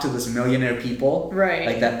basically talk to this millionaire people, Right.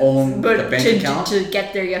 like that own the bank account. To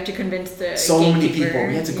get there, you have to convince the So many gatekeeper. people.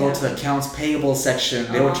 We had to go to the accounts payable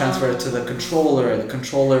section. They would transfer it to the controller. The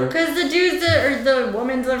controller. Because the dudes or the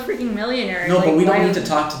woman's a freaking millionaire. No, like, but we don't why- need to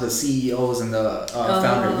talk to the CEOs and the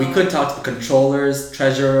founder. We could talk to the controllers,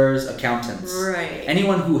 treasurers, accountants. Right.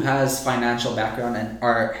 Anyone who has financial background and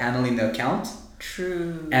are handling the account.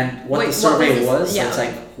 True. And what Wait, the survey this? was, Yeah. it's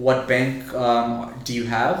like, what bank do you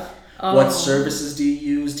have? Oh. What services do you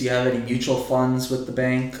use? Do you have any mutual funds with the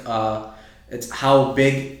bank? It's how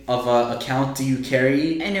big of a account do you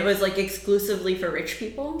carry? And it was like exclusively for rich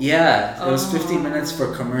people? Yeah, it was 15 minutes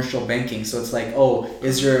for commercial banking. So it's like,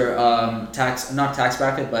 is your not tax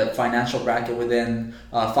bracket, but financial bracket within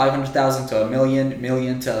 500,000 to a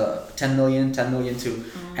million to 10 million to,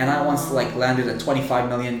 and I once like landed a 25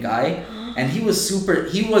 million guy, and he was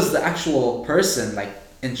the actual person like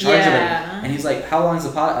in charge of it, and he's like, how long is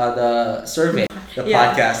the survey? The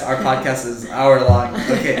podcast. Our podcast is an hour long.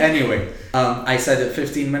 Okay, anyway. I said it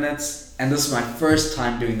 15 minutes, and this is my first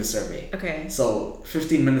time doing the survey. Okay. So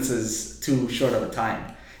 15 minutes is too short of a time.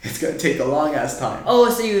 It's gonna take a long ass time. Oh,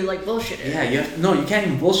 so you like bullshitted? Yeah, you can't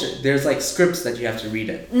even bullshit. There's like scripts that you have to read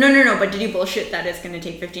it. No, but did you bullshit that it's gonna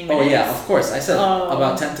take 15 minutes? Oh yeah, of course. I said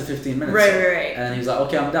about 10 to 15 minutes. Right. And he was like,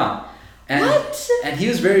 okay, I'm down. And, What? And he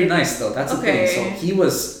was very nice though. That's the Okay. thing. So he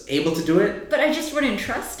was able to do it. But I just wouldn't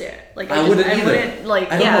trust it. Like I wouldn't I either. wouldn't,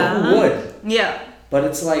 like, I don't know who would. Yeah. But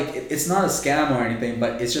it's like, it's not a scam or anything,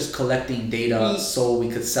 but it's just collecting data so we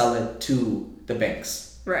could sell it to the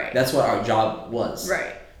banks. Right. That's what our job was.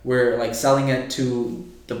 Right. We're like selling it to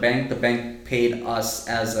the bank paid us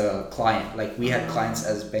as a client. Like we had clients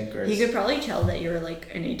as bankers. He could probably tell that you were like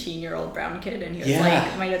an 18-year-old brown kid, and he was Yeah.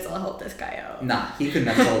 like, might as well help this guy out. Nah, he couldn't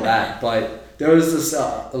have told that. But there was this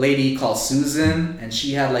lady called Susan, and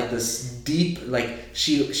she had like this deep, like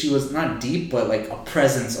she was not deep, but like a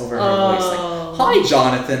presence over her voice. Like, hi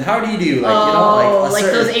Jonathan, how do you do? Like like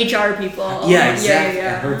those HR people. Yeah, exactly.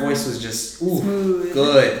 Yeah. And her voice was just Smooth.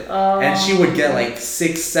 good. And she would get like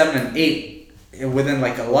 6, 7, and 8 within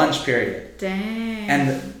like a lunch period. Dang.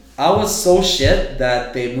 And I was so shit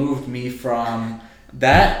that they moved me from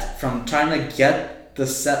trying to get the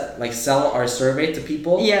sell our survey to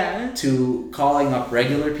people to calling up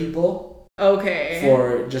regular people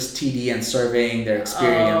for just TD and surveying their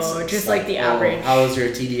experience. Oh, just like the average. How was your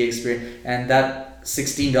TD experience? And that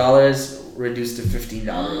 $16 reduced to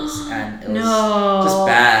 $15, and it was just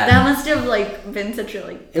bad. That must have like been such a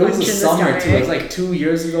like. It was punch a in the summer stomach. too. It was like 2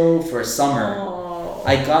 years ago for summer. Oh.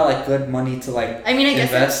 I got like good money to like. I mean, I guess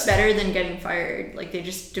invest. it's better than getting fired. Like they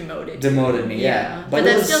just demoted Me, yeah. But it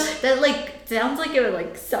that's was- still that like sounds like it would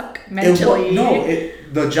like suck mentally.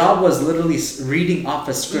 The job was literally reading off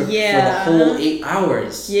a script for the whole 8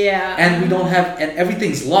 hours. Yeah. And we don't have, and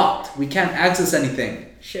everything's locked. We can't access anything.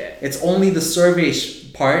 Shit. It's only the survey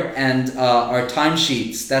part and our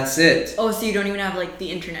timesheets. That's it. Oh, so you don't even have like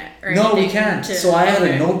the internet or No, we anything can't. to- So I had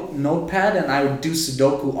okay. a notepad, and I would do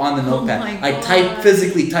Sudoku on the notepad. my I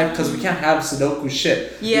physically type because we can't have Sudoku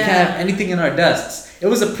shit. We Yeah. can't have anything in our desks. It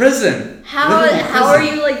was a prison. How Literally a are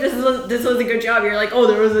prison. you like this was a good job? You're like, oh,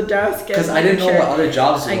 there was a desk. Because I didn't know what other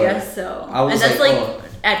jobs were. I guess so. I was and that's like, like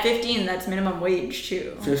at 15, that's minimum wage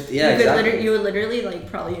too. 50, yeah, you could exactly. you would literally like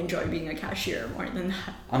probably enjoy being a cashier more than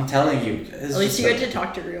that. I'm telling you. It's At least just you like- get to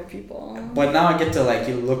talk to real people. But now I get to like,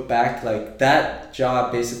 you look back, like that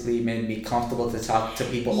job basically made me comfortable to talk to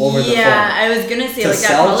people over the phone. Yeah, I was gonna say To like that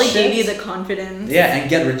sell probably shit? gave you the confidence. Yeah, and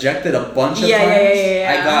get rejected a bunch of Yeah, times.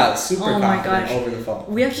 yeah. I got super Oh my confident gosh. over the phone.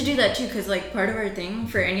 We have to do that too, because like part of our thing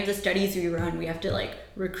for any of the studies we run, we have to like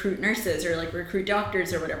recruit nurses or like recruit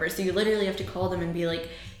doctors or whatever. So you literally have to call them and be like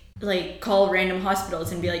call random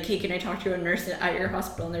hospitals and be like, hey, can I talk to a nurse at your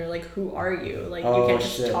hospital? And they're like, who are you? Like you can't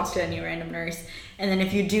just shit. talk to any random nurse. And then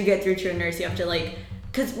if you do get through to a nurse, you have to like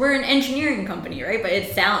because we're an engineering company, right? But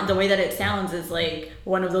the way that it sounds is like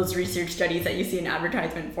one of those research studies that you see an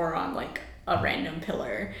advertisement for on like a random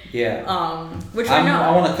pillar. Yeah. Which we're not.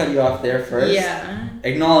 I want to cut you off there first. Yeah.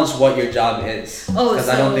 Acknowledge what your job is. Oh, because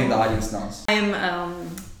I don't think the audience knows. I'm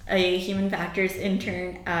a human factors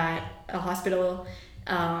intern at a hospital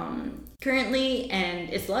currently, and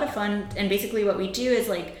it's a lot of fun. And basically, what we do is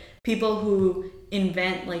like people who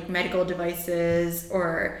invent like medical devices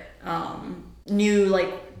or new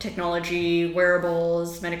like technology,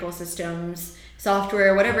 wearables, medical systems,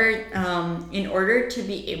 software, whatever, in order to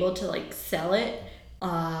be able to like sell it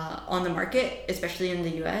on the market, especially in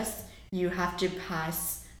the US, you have to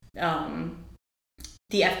pass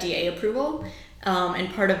the FDA approval.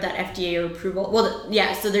 And part of that FDA approval,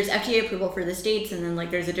 so there's FDA approval for the States, and then like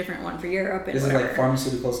there's a different one for Europe and Is whatever. it like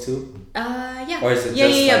pharmaceuticals too? Yeah. Or is it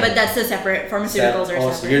yeah, like but that's a separate. Pharmaceuticals are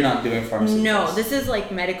separate. So you're not doing pharmaceuticals? No, this is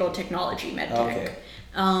like medical technology, medtech. Okay.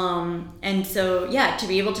 And so yeah, to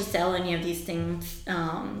be able to sell any of these things,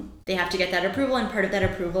 they have to get that approval, and part of that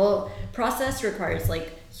approval process requires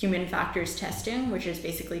like human factors testing, which is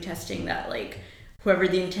basically testing that like whoever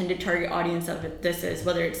the intended target audience of this is,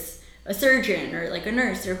 whether it's a surgeon or like a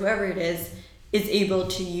nurse or whoever it is able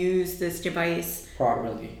to use this device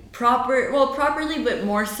properly, but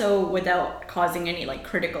more so without causing any like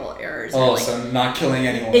critical errors. Oh, or, like, so not killing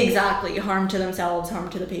anyone. Exactly, harm to themselves, harm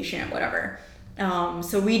to the patient, whatever.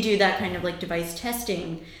 So we do that kind of like device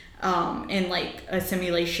testing in like a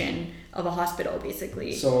simulation of a hospital,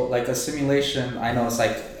 basically. So like a simulation, I know it's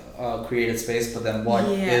like created space, but then what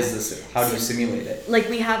is this? How do you simulate it? Like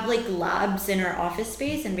we have like labs in our office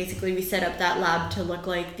space, and basically we set up that lab to look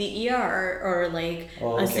like the ER or like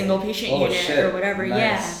a single patient unit or whatever.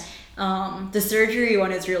 Nice. Yeah. The surgery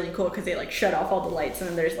one is really cool because they like shut off all the lights, and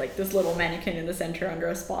then there's like this little mannequin in the center under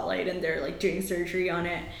a spotlight, and they're like doing surgery on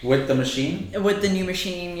it with the machine. With the new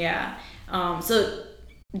machine, yeah. So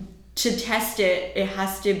to test it, it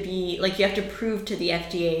has to be like you have to prove to the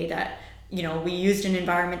FDA that, you know, we used an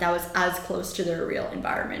environment that was as close to their real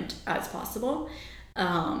environment as possible.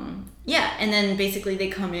 And then basically they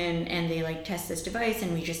come in and they like test this device,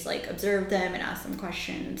 and we just like observe them and ask them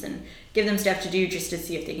questions and give them stuff to do just to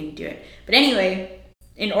see if they can do it. But anyway,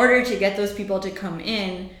 in order to get those people to come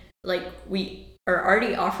in, like we are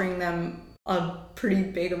already offering them a pretty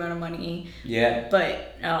big amount of money. Yeah.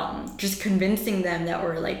 But just convincing them that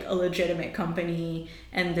we're like a legitimate company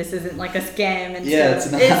and this isn't like a scam and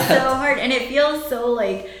stuff. It's so hard, and it feels so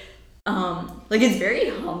like it's very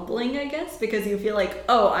humbling, I guess, because you feel like,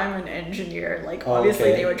 oh, I'm an engineer. Like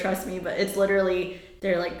obviously they would trust me, but it's literally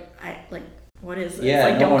they're like, what is this? Yeah,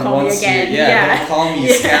 like, no don't call me again. Don't call me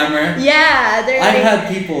scammer. Yeah, they're I've like,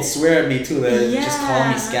 had people swear at me too. They just call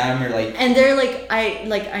me scammer, like. And they're like,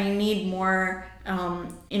 I need more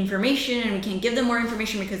information, and we can't give them more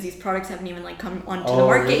information because these products haven't even like come onto the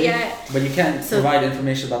market yet. But you can't provide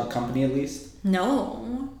information about the company at least.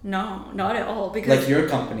 No, not at all. Because like your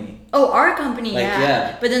company. Oh, our company, like,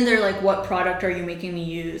 yeah. But then they're like, what product are you making me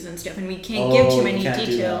use and stuff, and we can't give too many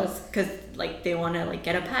details because like they want to like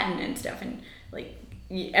get a patent and stuff, and like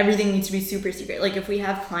everything needs to be super secret. Like if we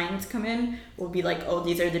have clients come in, we'll be like, oh,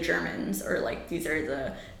 these are the Germans, or like these are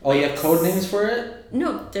the. Oh, you have code names for it?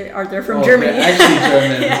 No, they're from Germany. They're actually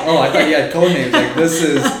Germans. Yeah. Oh, I thought you had code names. Like this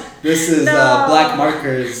is black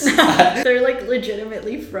markers. They're like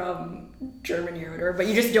legitimately from Germany or whatever, but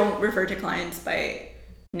you just don't refer to clients by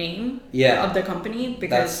name of the company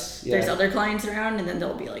because there's other clients around, and then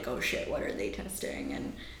they'll be like, oh shit, what are they testing?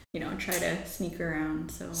 And you know, try to sneak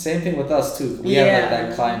around. So same thing with us too. We have like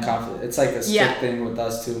that client conflict. It's like a strict thing with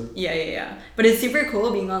us too. Yeah. But it's super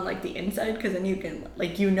cool being on like the inside, because then you can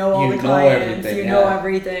like all the clients, know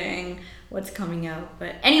everything, what's coming out.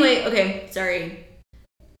 But anyway, okay, sorry.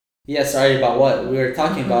 Yeah, sorry about what? We were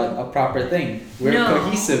talking about a proper thing. We're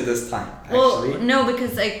cohesive this time, actually. Well, no,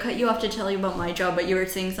 because I cut you off to tell you about my job, but you were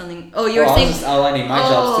saying something. Oh, you were saying... I was just outlining my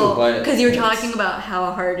jobs too, but... Because you were talking about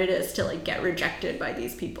how hard it is to like get rejected by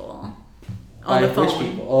these people. On the phone. Which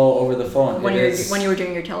people? Oh, over the phone. When you were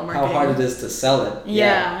doing your telemarketing. How hard it is to sell it.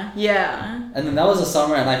 Yeah. And then that was the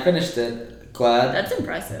summer, and I finished it. Glad. That's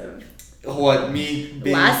impressive. What, me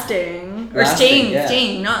being... Lasting,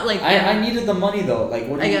 staying, not like... I needed the money though. Like,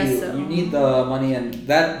 what do you do? So. You need the money, and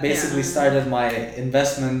that basically started my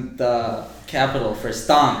investment capital for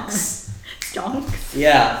stonks. Stonks?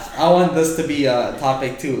 Yeah, I want this to be a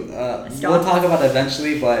topic too. We'll talk about it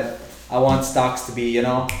eventually, but I want stocks to be, you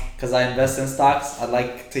know, because I invest in stocks. I'd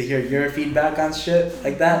like to hear your feedback on shit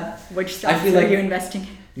like that. Which stocks are you investing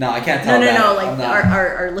in? No, I can't tell that. No, like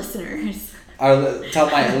our listeners. Tell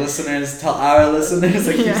our listeners,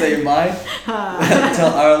 I keep saying mine.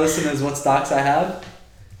 Tell our listeners what stocks I have.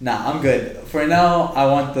 Nah, I'm good. For now, I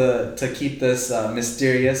want to keep this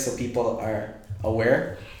mysterious so people are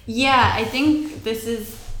aware. Yeah, I think this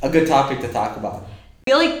is A good topic to talk about. I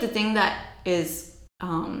feel like the thing that is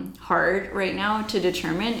hard right now to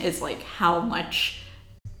determine is like how much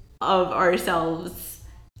of ourselves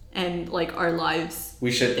and like our lives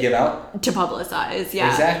We should give out. to publicize. Yeah,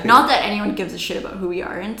 Exactly. Not that anyone gives a shit about who we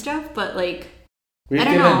are and stuff, but like We've I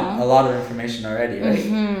don't given know. a lot of information already, right?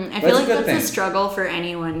 I But feel it's like a good that's thing. a struggle for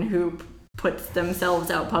anyone who puts themselves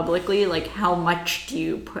out publicly. Like, how much do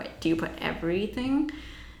you put? Do you put everything?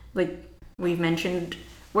 Like we've mentioned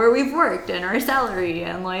where we've worked and our salary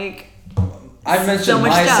and like I mentioned so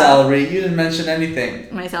much my stuff. salary. You didn't mention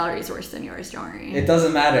anything. My salary is worse than yours, don't worry. It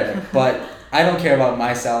doesn't matter. But I don't care about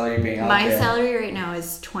my salary being out My there. salary right now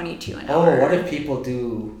is 22 an Oh, hour. what if people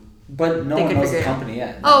do? But no They one could knows figure the it out. company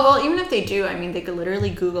yet. Oh, well, even if they do, I mean, they could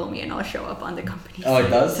literally Google me and I'll show up on the company Oh, it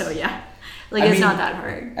site. does? So, yeah. Like, I it's mean, not that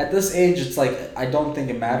hard. At this age, it's like I don't think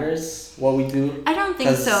it matters what we do. I don't think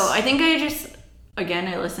 'cause so. I think I just, again,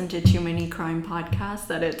 I listen to too many crime podcasts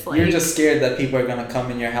that it's like... You're just scared that people are gonna come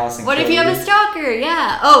in your house and What kill if you have a stalker?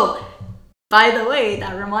 Yeah. Oh, by the way,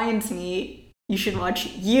 that reminds me, you should watch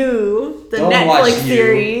You, the Don't Netflix watch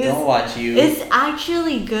series. You. Don't watch You. It's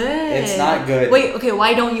actually good. It's not good. Wait, okay,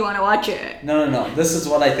 why don't you want to watch it? No. This is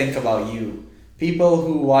what I think about You. People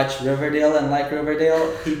who watch Riverdale and like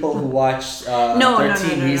Riverdale. People who watch No,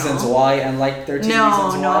 13 Reasons Why and like 13 No,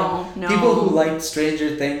 Reasons no, Why. no. People who like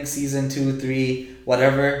Stranger Things season 2, 3,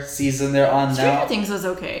 whatever season they're on Stranger now. Things was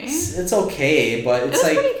okay. It's okay, but It it's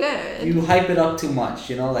was like pretty good. you hype it up too much,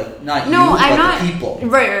 you know, like not No, you, I'm but not. the people.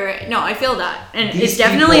 Right. No, I feel that, and These it's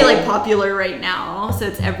definitely people- like popular right now, so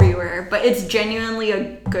it's everywhere. But it's genuinely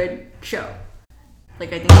a good show.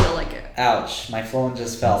 Like I think you'll like it. Ouch, my phone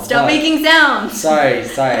just fell. Stop But- making sounds. Sorry.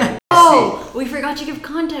 Oh, we forgot to give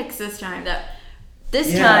context this time.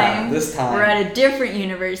 This time we're at a different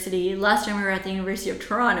university. Last time we were at the University of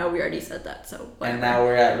Toronto. We already said that, so whatever. And now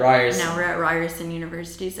we're at Ryerson. Now we're at Ryerson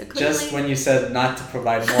University. So clearly, Just when you said not to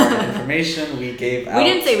provide more information, we gave out. we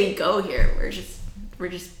didn't say we go here. We're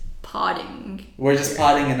just podding. We're just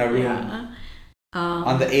potting in a room Yeah.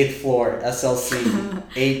 on the 8th floor, SLC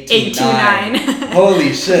 829. 829.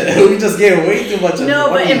 Holy shit, we just gave way too much. No,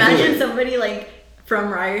 what but are you imagine doing? somebody like from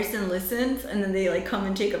Ryerson listens and then they like come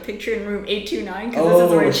and take a picture in room 829 because this is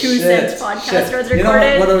where 2 Cents podcast was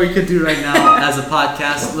recorded. You know what we could do right now as a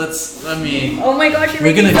podcast? Oh my gosh, you're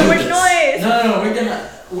We're making gonna so do much this. noise! No,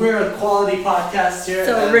 we're a quality podcast here.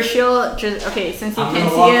 So and Rachel just okay, since you I'm can't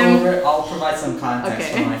gonna see walk him. over. I'll provide some context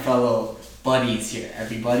Okay. for my fellow buddies here.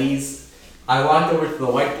 Everybody's. I walked over to the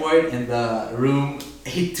whiteboard in the room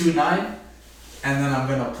 829, and then I'm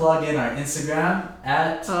gonna plug in our Instagram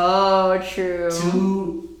at Oh, true.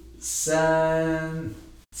 2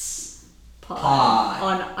 cents. Pod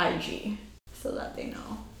pod. on IG, so that they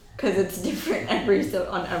know, because it's different on every social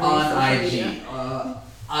On media. IG.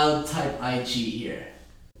 I'll type IG here.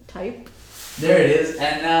 Type. There it is,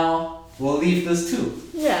 and now we'll leave this too.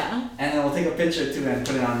 Yeah. And then we'll take a picture too and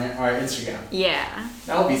put it on our Instagram. Yeah.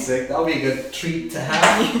 That'll be sick. That'll be a good treat to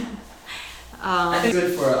have. I think it's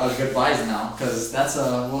good for a goodbyes now, because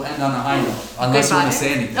we'll end on a high note. Unless you want to Goodbye?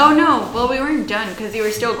 say anything. Oh no! Well, we weren't done because you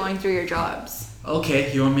were still going through your jobs.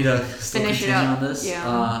 Okay, you want me to still Finish it continue up, on this?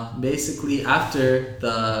 yeah. Basically, after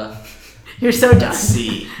the... You're so done. Let's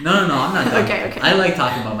see. No, I'm not done. Okay. I like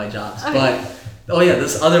talking about my jobs, Okay. but... Oh yeah,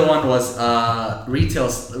 this other one was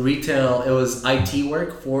retail. It was IT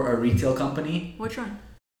work for a retail company Which one?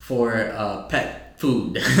 for pet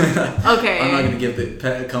food. Okay. I'm not gonna give the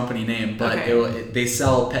pet company name, but Okay. they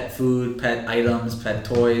sell pet food, pet items, pet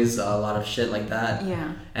toys, a lot of shit like that.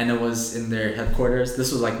 Yeah. And it was in their headquarters.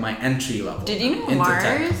 This was like my entry level. Did you know into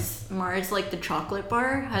tech. Mars, like the chocolate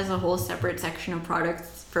bar, has a whole separate section of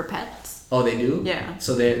products for pets? Oh, they do? Yeah.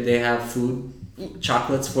 So they have food,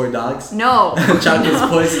 chocolates for dogs. No. Chocolate's No.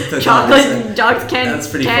 poison to dogs. Chocolate dogs can't. That's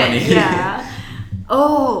pretty can't- funny. Yeah.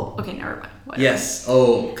 Oh. Okay. Never mind. Whatever. Yes.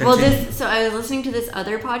 Oh. Well, Continue. so I was listening to this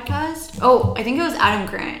other podcast. Oh, I think it was Adam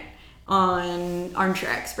Grant on Armchair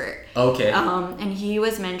Expert. Okay. And he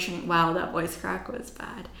was mentioning, wow, that voice crack was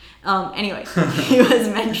bad. Anyway, he was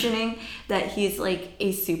mentioning that he's like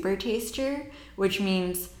a super taster, which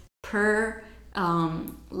means per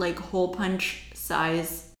like hole punch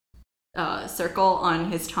size circle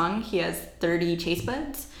on his tongue, he has 30 taste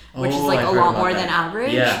buds, which is Oh, like I've a heard lot about more that. than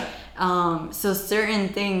average. Yeah. So certain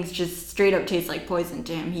things just straight up taste like poison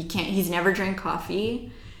to him. He's never drank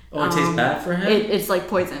coffee. Oh, it tastes bad for him? It's like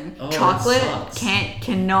poison. Oh, that Chocolate sucks.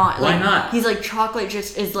 cannot. Why like, not? He's like, chocolate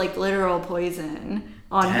just is like literal poison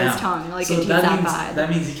on his Damn. tongue. Like So it tastes that means, bad. That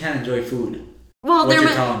means he can't enjoy food. Well, What there, you're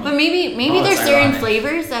telling me. but maybe Oh, there's it's certain ironic.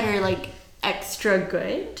 flavors that are like extra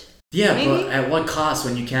good. Yeah, Maybe. but at what cost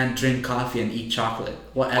when you can't drink coffee and eat chocolate?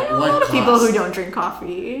 What I at know a what lot of cost? people who don't drink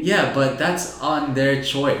coffee. Yeah, but that's on their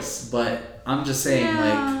choice. But I'm just saying, Yeah.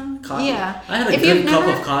 like, coffee. Yeah. I had a If good you've cup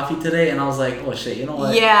never- of coffee today, and I was like, oh shit, you know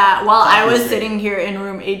what? Yeah, while I Coffee's was great. sitting here in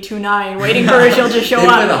room 829 waiting for Rachel to show They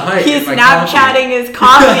put a up, heart he's in my Snapchatting his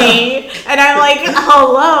coffee, and I'm like,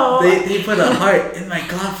 hello. They put a heart in my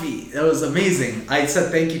coffee. That was amazing. I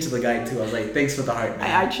said thank you to the guy too. I was like, thanks for the heart, I man.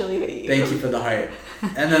 actually hate you. Thank you for the heart.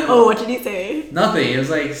 And then Oh, what did he say? nothing. It was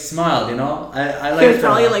like smiled, you know. I He like. was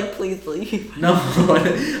probably like, please leave. no.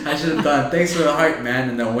 I should have done. Thanks for the heart, man,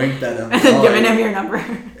 and then winked at him. And then Oh, giving him your number.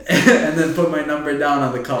 and then put my number down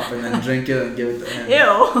on the cup and then drink it and give it to him.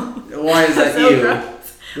 Ew. Why is that So ew? gross.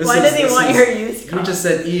 This Why is- does he this want is- your used You cup? just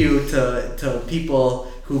said ew to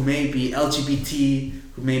people who may be LGBT,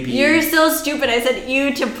 who may be. You're so stupid. I said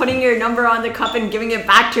you to putting your number on the cup and giving it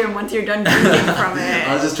back to him once you're done drinking from it.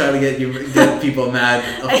 I was just trying to get people mad,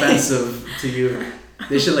 offensive to you.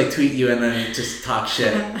 They should like tweet you and then just talk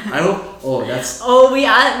shit. I hope. Oh, that's Oh, we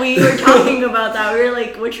were talking about that. We were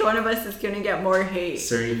like, which one of us is gonna get more hate?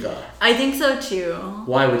 Sarika. I think so too.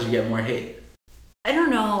 Why would you get more hate? I don't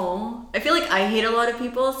know. I feel like I hate a lot of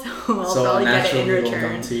people, so I'll So probably get it in naturally will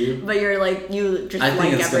return. come to you. But you're like, you just I like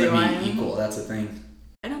think it's everyone. gonna be equal. That's the thing.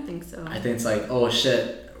 I don't think so. I think it's like, oh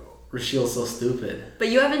shit, Rashiel's so stupid. But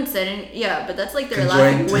you haven't said any. Yeah, but that's like they're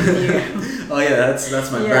laughing Conjoined. with you. Oh yeah, that's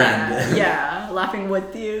my yeah, brand. yeah, laughing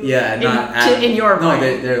with you. Yeah, in, not at in your No,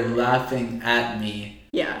 mind. they're laughing at me.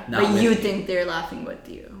 Yeah, not but with you me. think they're laughing with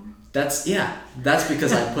you. That's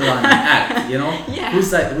because I put on an act, you know? Yeah. Who's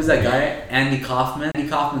that guy? Andy Kaufman. Andy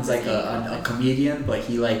Kaufman's like a comedian, but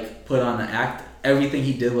he like put on an act. Everything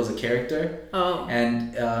he did was a character. Oh.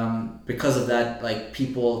 And because of that, like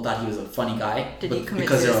people thought he was a funny guy. Did he commit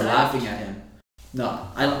because they were suicide? laughing at him. No,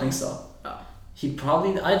 I don't think so. Oh. He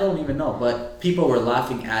probably, I don't even know, but people were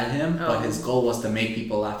laughing at him, Oh. but his goal was to make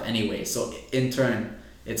people laugh anyway. So in turn,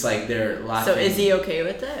 it's like they're laughing. So is he okay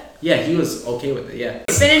with it? Yeah, he was okay with it, yeah.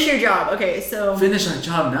 Finish your job. Okay, so. Finish our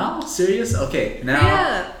job now? Serious? Okay, now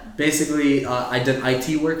Yeah. basically I did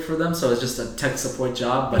IT work for them, so it's just a tech support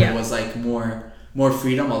job, but Yeah. it was like more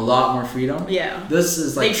freedom, a lot more freedom. Yeah. This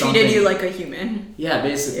is like They treated something- you like a human. Yeah,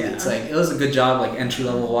 basically, Yeah. it's like it was a good job, like entry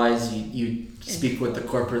level wise. You speak with the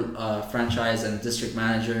corporate franchise and district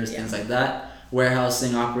managers, things like that.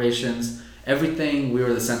 Warehousing operations, everything. We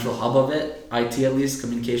were the central hub of it. IT at least,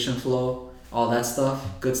 communication flow, all that stuff,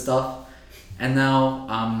 good stuff. And now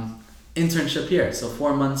internship here. So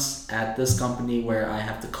 4 months at this company where I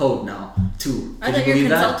have to code now too. I Can thought you you were believe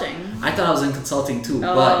that? consulting. I thought I was in consulting too,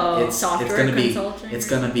 Oh, but it's software gonna be consulting? it's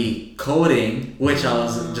gonna be coding, which I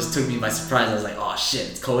was just took me by surprise. I was like, oh shit,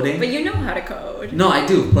 it's coding. But you know how to code. No, I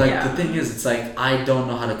do, but Yeah. the thing is, it's like I don't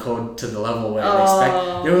know how to code to the level where I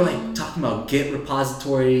expect. They were like talking about Git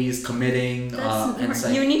repositories, committing, That's and it's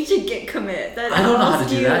smart. like You need to get commit. That I don't know how to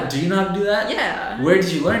else do that. Do you know how to do that? Yeah. Where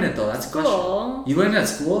did you learn it though? That's a question. School. You learned it at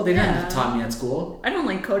school? They Yeah. didn't taught me at school. I don't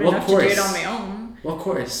like code What enough to do it course? on my own. What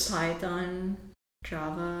course? Python,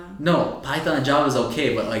 Java. No, Python and Java is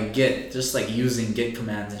okay, but like Git, just like using Git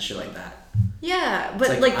commands and shit like that. Yeah, It's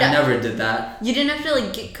but like I that. never did that. You didn't have to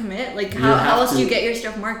like git commit. Like You how have else do you to- get your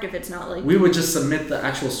stuff marked if it's not like? We would just submit the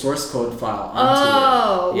actual source code file onto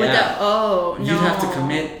Oh, it. with Yeah. that. Oh no. You'd have to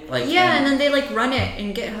commit like Yeah, and then they like run it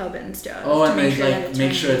in GitHub and stuff. Oh, to and they that like it's make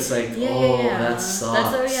running. sure it's like, Yeah, oh, yeah, yeah. that sucks.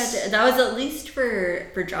 That's what we had to, that was at least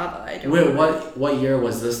for Java. I don't Wait, remember. what year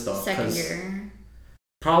was this though? Second 'Cause year.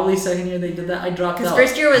 Probably second year they did that. I dropped 'Cause out.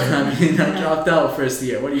 first year was- I mean, I dropped out first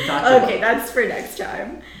year. What are you talking Okay, that's for next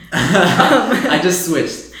time. about? I just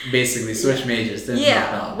switched, basically switched majors. Didn't drop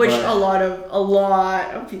Yeah, out, which but- a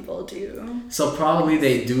lot of people do. So probably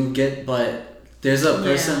they do get, but there's a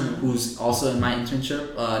person Yeah. who's also in my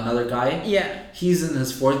internship. Another guy. Yeah. He's in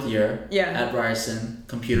his 4th year. Yeah. At Ryerson,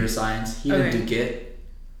 computer science. He didn't Okay. do Git.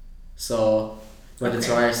 So, but it's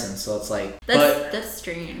Okay. Ryerson, so it's like. That's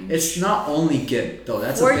strange. It's not only Git though.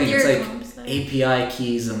 That's Fourth the thing. It's year like comp sci. API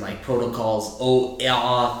keys and like protocols,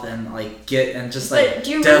 auth and like Git and just But like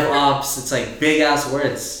do you remember- DevOps. It's like big ass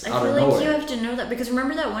words I out feel of like nowhere. you have to know that because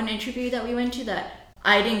remember that one interview that we went to that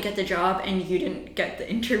I didn't get the job and you didn't get the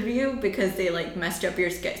interview because they like messed up your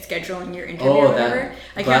scheduling your interview or Oh, that whatever.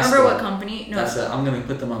 I can't remember what Glassdoor. company. No, That's it. I'm gonna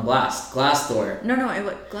put them on blast. Glassdoor. no, it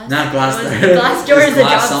was Glass. Not Glassdoor. Glassdoor It's is the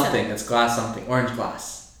glass job something. site. It's glass something. Orange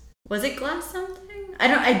glass. Was it Glass something?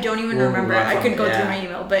 I don't even We'll remember. move on I from could it, go yeah. through my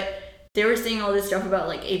email, but they were saying all this stuff about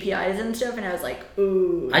like APIs and stuff, and I was like,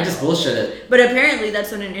 ooh. I just no. bullshit it. But apparently,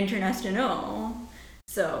 that's what an intern has to know.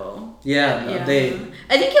 So Yeah, yeah, they.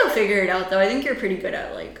 I think you'll figure it out though. I think you're pretty good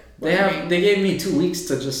at like They gave me 2 weeks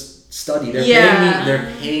to just study.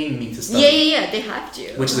 They're paying me to study. Yeah. They have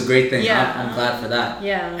to. Which is a great thing. Yeah. I'm glad for that.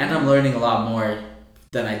 Yeah. And I'm learning a lot more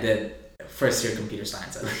than I did first year computer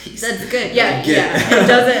science at least. That's good. Yeah. It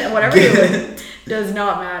doesn't. Whatever you learn does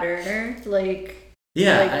not matter. Like.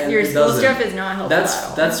 Yeah, your school stuff is not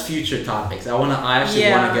helpful. That's future topics. I actually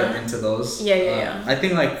want to get into those. Yeah. I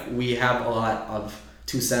think like we have a lot of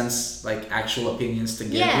 2 cents, like actual opinions to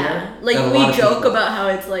give here. Yeah, like we joke about how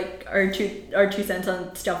it's like our 2 cents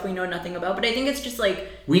on stuff we know nothing about, but I think it's just like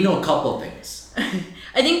we know a couple things.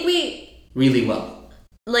 I think we really well.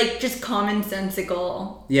 Like just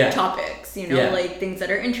commonsensical topics, like things that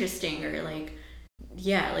are interesting or like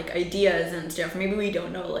like ideas and stuff. Maybe we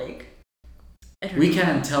don't know like. We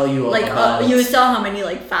can't tell you like about you saw how many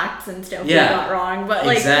like facts and stuff we got wrong, but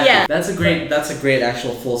like that's a great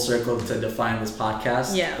actual full circle to define this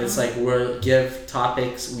podcast. It's like we'll give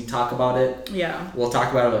topics, we talk about it, we'll talk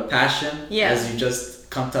about it with passion, as you just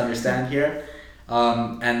come to understand here.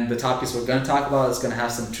 And the topics we're gonna talk about is gonna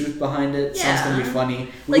have some truth behind it. Some's gonna be funny.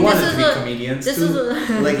 We wanted to be comedians too.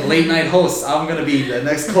 Like late night hosts. I'm gonna be the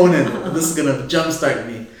next Conan. This is gonna jumpstart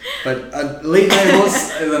me. But a late night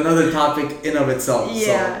host is another topic in of itself.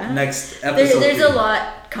 Yeah. So next episode. There's a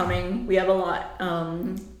lot coming. We have a lot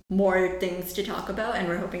more things to talk about, and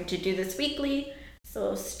we're hoping to do this weekly.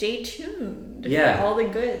 So stay tuned. Yeah. For all the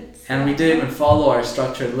goods. And we didn't even follow our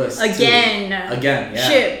structured list. Again. Yeah.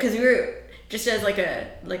 Shit, because we were just as like a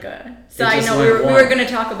side note, we were gonna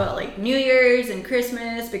talk about like New Year's and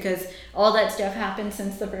Christmas because all that stuff happened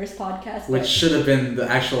since the first podcast. Which should have been the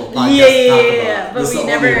actual podcast. Yeah. But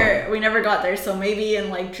we never got there. So maybe in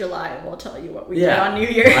like July we'll tell you what we did on New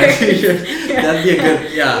Year's. That'd be a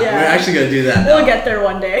good. Yeah, we're actually gonna do that. We'll get there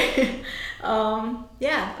one day.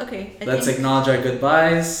 Okay. Let's acknowledge our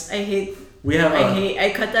goodbyes. I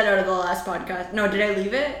cut that out of the last podcast. No, did I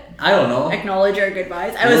leave it? I don't know. Acknowledge our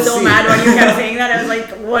goodbyes. I was so mad when you kept saying that. I was like,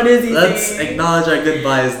 what is he saying? Let's acknowledge our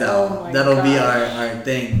goodbyes now. Oh That'll be our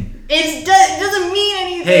thing. It doesn't mean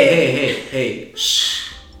anything. Hey.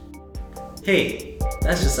 Shh. Hey,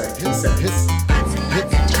 that's just our 2 cents.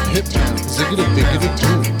 Hip, ziggity, biggity,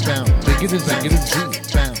 boom, bound, biggity, ziggity, zoo,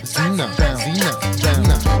 bound, zina,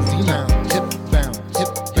 hip,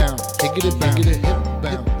 bound, higgity, biggity, hip,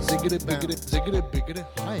 bound, ziggity, biggity, ziggity, biggity,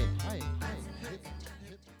 hi.